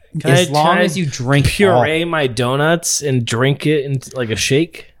Can as I long try as you drink Puree my donuts and drink it into like a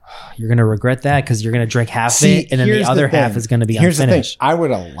shake. You're gonna regret that because you're gonna drink half See, of it, and then the here's other thing. half is gonna be Here's unfinished. the thing. I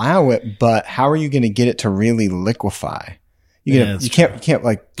would allow it, but how are you going to get it to really liquefy? Yeah, You that's can't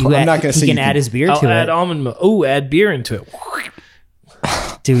like. You I'm add- not going to he say can you add his beer I'll to add it, almond milk. Oh, add beer into it.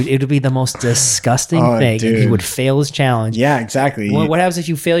 dude. It would be the most disgusting Oh, thing. And he dude. would fail his challenge. Yeah, exactly. Well, what happens if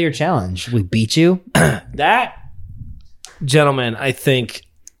you fail your challenge? We beat you. That, gentlemen, I think,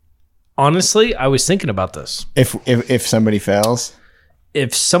 honestly, I was thinking about this. If somebody fails,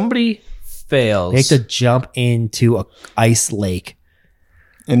 If somebody fails, They have to jump into a ice lake.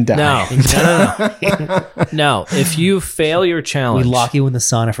 and die. no. No, if you fail your We challenge, lock you in the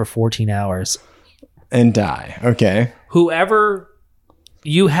sauna for 14 hours. and die. Okay. whoever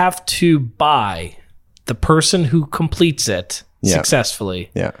you have to buy, the person who completes it Yeah. successfully,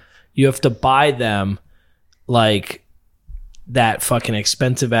 Yeah. you have to buy them like that fucking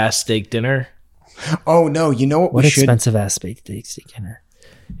expensive ass steak dinner. Oh no! You know what, What we should? expensive ass steak dinner.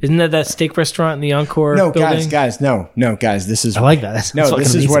 Isn't that steak restaurant in the Encore No, building? guys, no, guys. This is I like that. That's no. fucking This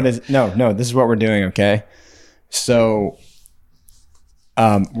is amazing. what is no. This is what we're doing. Okay. So,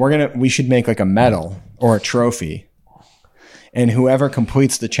 we should make like a medal or a trophy, and whoever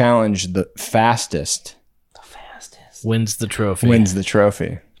completes the challenge the fastest Wins the trophy. wins the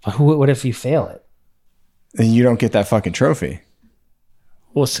trophy. What if you fail it? And you don't get that fucking trophy.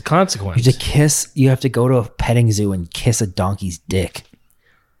 What's the consequence? You have to kiss. You have to go to a petting zoo and kiss a donkey's dick.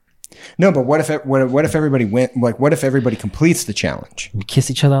 No, but what if everybody went? Like, what if everybody completes the challenge? You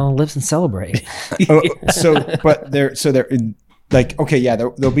kiss each other on the lips and celebrate. Oh, so they're like, okay, yeah,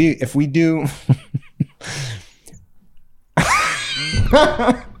 there'll be if we do.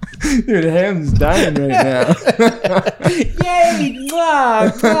 Dude, Ham's dying right now. Yay!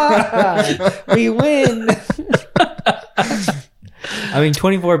 Mwah, mwah. We win. I mean,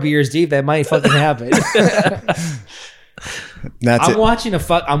 24 beers deep, that might fucking happen. That's I'm it.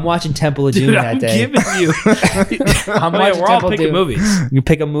 watching Temple of Doom Dude, that I'm day. giving you. I'm Oh, yeah, watching we're all Temple of picking Doom. movies. You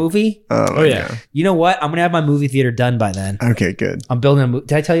pick a movie. Oh yeah. God. You know what? I'm gonna have my movie theater done by then. Okay, good. I'm building a.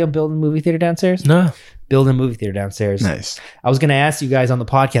 Did I tell you I'm building a movie theater downstairs? No. Building a movie theater downstairs. Nice. I was gonna ask you guys on the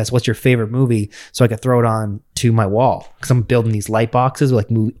podcast what's your favorite movie, so I could throw it on to my wall because I'm building these light boxes like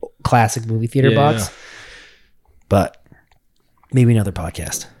classic movie theater Yeah. box. But maybe another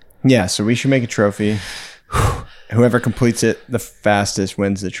podcast. Yeah, so we should make a trophy. Whoever completes it the fastest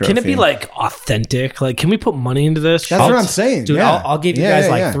wins the trophy. Can it be like authentic? Like, can we put money into this? That's what I'm saying, Dude, yeah. I'll give you Yeah, guys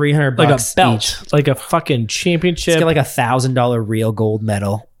yeah, like yeah. 300 Like bucks a belt, each. like a fucking Let's championship. get like $1,000 real gold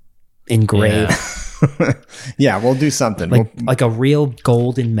medal engraved. Yeah, we'll do something. Like a real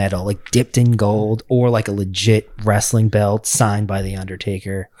golden medal, like dipped in gold, or like a legit wrestling belt signed by the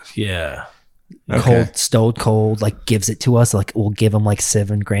Undertaker. Yeah. Cold, stone cold, like gives it to us. Like we'll give him like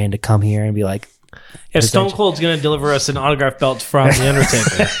 $7,000 to come here and be like, If Stone Cold's going to deliver us an autograph belt from The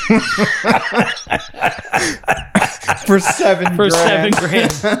Undertaker. For $7 For grand.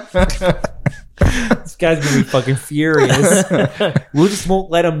 $7 grand. This guy's gonna be fucking furious. We just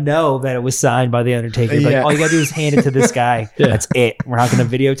won't let him know that it was signed by the Undertaker. Like, Yeah. all you gotta do is hand it to this guy. Yeah. That's it. We're not gonna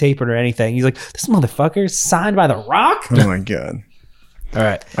videotape it or anything. He's like, this motherfucker's signed by The Rock. Oh my god. All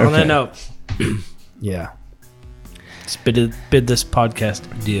right. On Okay. that note, Yeah. let's bid this podcast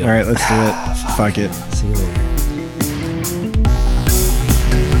adieu. All right, let's do it. Fuck it. See you later.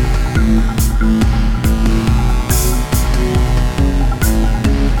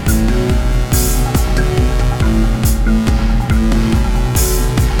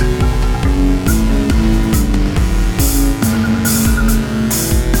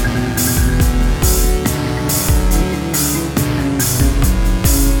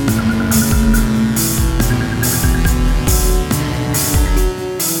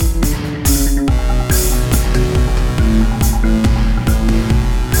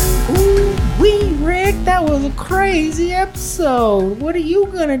 That was a crazy episode. What are you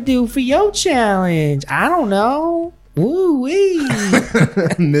gonna do for your challenge? I don't know. Woo wee.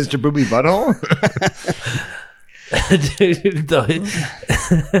 Mr. Booby Butthole?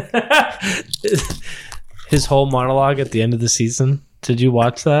 Dude, his whole monologue at the end of the season. Did you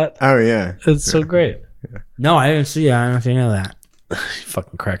watch that? Oh, yeah. It's so great. No, I didn't see it. I don't know if you know that. You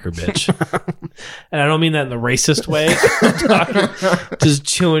fucking cracker bitch. And I don't mean that in the racist way. Just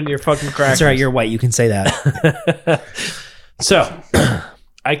chewing your fucking crackers. That's right. You're white. You can say that. So,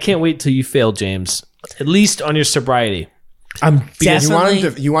 I can't wait till you fail, James. At least on your sobriety. I'm Because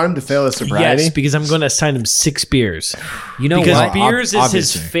definitely. You want him to fail his sobriety? Yes, because I'm going to assign him 6 beers. You know Because what? beers is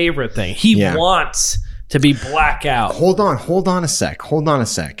Obviously. his favorite thing. He Yeah. wants to be blackout. Hold on a sec.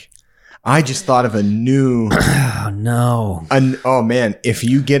 I just thought of a new... Oh no! oh, man. If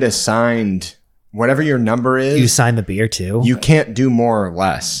you get assigned whatever your number is... You signed the beer too. You can't do more or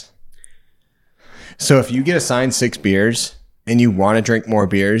less. So if you get assigned 6 beers and you want to drink more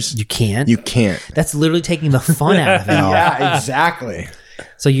beers, You can't. you can't. That's literally taking the fun out of it all. Yeah, exactly.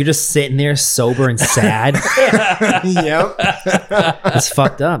 So you're just sitting there sober and sad. Yep. That's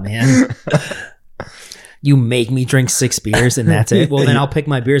fucked up, man. You make me drink 6 beers and that's it. Well, then I'll pick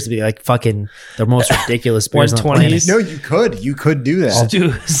my beers to be like fucking the most ridiculous beers on the planet. 120s. No, you could. You could do I'll that.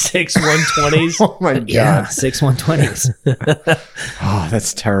 do 6 120s. Oh my god. Yeah, 6 120s. Oh,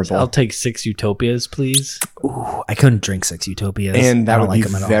 that's terrible. I'll take 6 Utopias, please. Ooh, I couldn't drink 6 Utopias. and I that don't would like be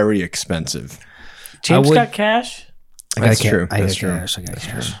them at all. very expensive. James would- got cash? I got That's ca- true. I got That's true. cash. I got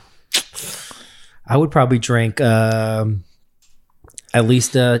cash. I would probably drink at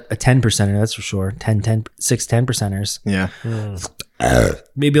least a 10%er, that's for sure. 6 10%ers. Yeah.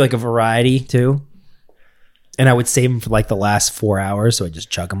 Maybe like a variety too. And I would save them for like the last 4 hours, so I just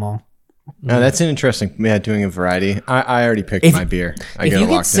chug them all. No, that's an interesting. Yeah, doing a variety. I already picked If- my beer. I If got you it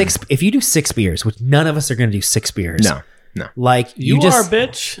get locked 6, if you do 6 beers, which none of us are going to do 6 beers. in. No. Like You, you just are,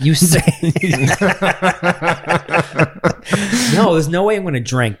 bitch. You say no. There's no way I'm going to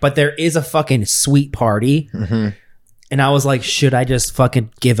drink, but there is a fucking sweet party, and I was like, should I just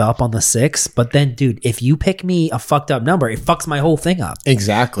fucking give up on the 6? But then, dude, if you pick me a fucked up number, it fucks my whole thing up.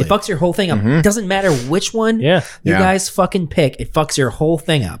 Exactly. It fucks your whole thing up. It doesn't matter which one Yeah. you Yeah. guys fucking pick. It fucks your whole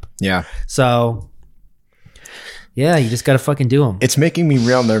thing up. Yeah. So, yeah, you just got to fucking do them. It's making me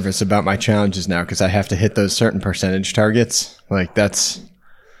real nervous about my challenges now because I have to hit those certain percentage targets. Like that's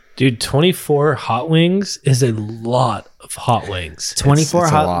Dude, 24 hot wings is a lot of hot wings. 24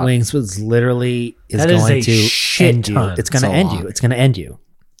 it's a hot lot. wings was literally That is going a to shit end you. ton. It's going to It's a end lot. you. It's going to end you.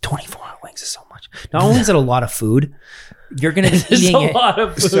 24 hot wings is so much. Not only is it a lot of food, you're going to be It's eating a it. lot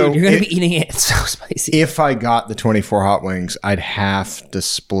of food. So- You're going to It- be eating it. It's so spicy. if I got the 24 hot wings, I'd have to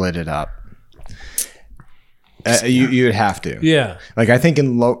split it up. You'd have to. yeah. Like I think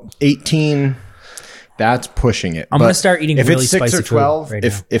in low 18, that's pushing it. I'm But gonna start eating if really it's 6 spicy or food 12. right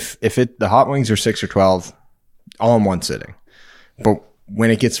if the hot wings are 6 or 12, all in one sitting. But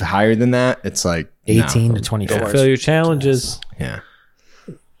when it gets higher than that, it's like 18 no. to 24. Fill your challenges. Yeah.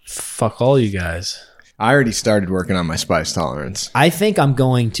 Fuck all you guys. I already started working on my spice tolerance. I think I'm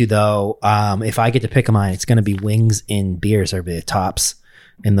going to, though, if I get to pick mine, it's going to be wings and beers are the tops.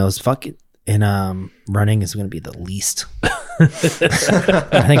 And those fucking, and running is going to be the least. I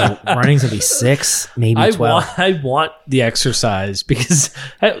think running's going to be 6, maybe 12. I want the exercise because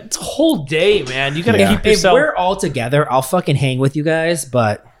it's a whole day, man. You got to Yeah. keep If yourself. we're all together, I'll fucking hang with you guys,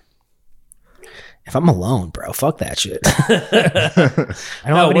 but if I'm alone, bro, fuck that shit. I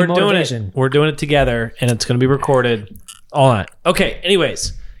don't have any we're doing motivation. it. We're doing it together, and it's going to be recorded all night. Okay.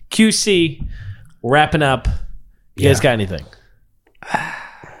 Anyways, QC, wrapping up. You guys got anything?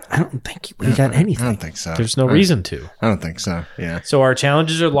 I don't think we got I anything don't think so. There's no reason to. I don't think so. Yeah. So our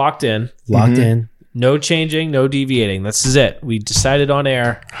challenges are locked in. locked in. No changing, no deviating. This is it. We decided on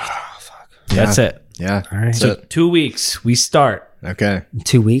air. That's it. Yeah. All right. So 2 weeks, we start. Okay.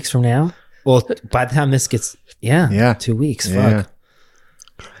 2 weeks from now. Well, by the time this gets, Yeah. 2 weeks. Yeah.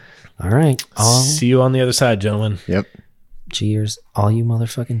 Fuck. All right. See you on the other side, gentlemen. Yep. Cheers, all you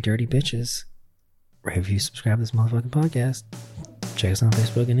motherfucking dirty bitches. Rate, review, subscribe to this motherfucking podcast. Check us out on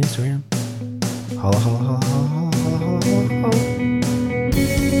Facebook and Instagram. Holla, holla, holla, holla, holla, holla, holla, holla.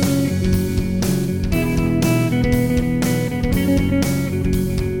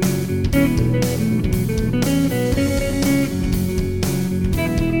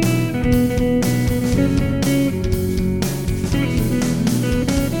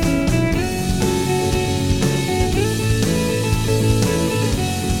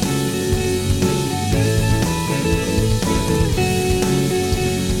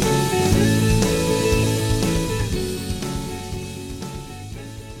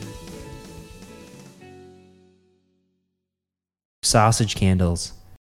 Sausage candles.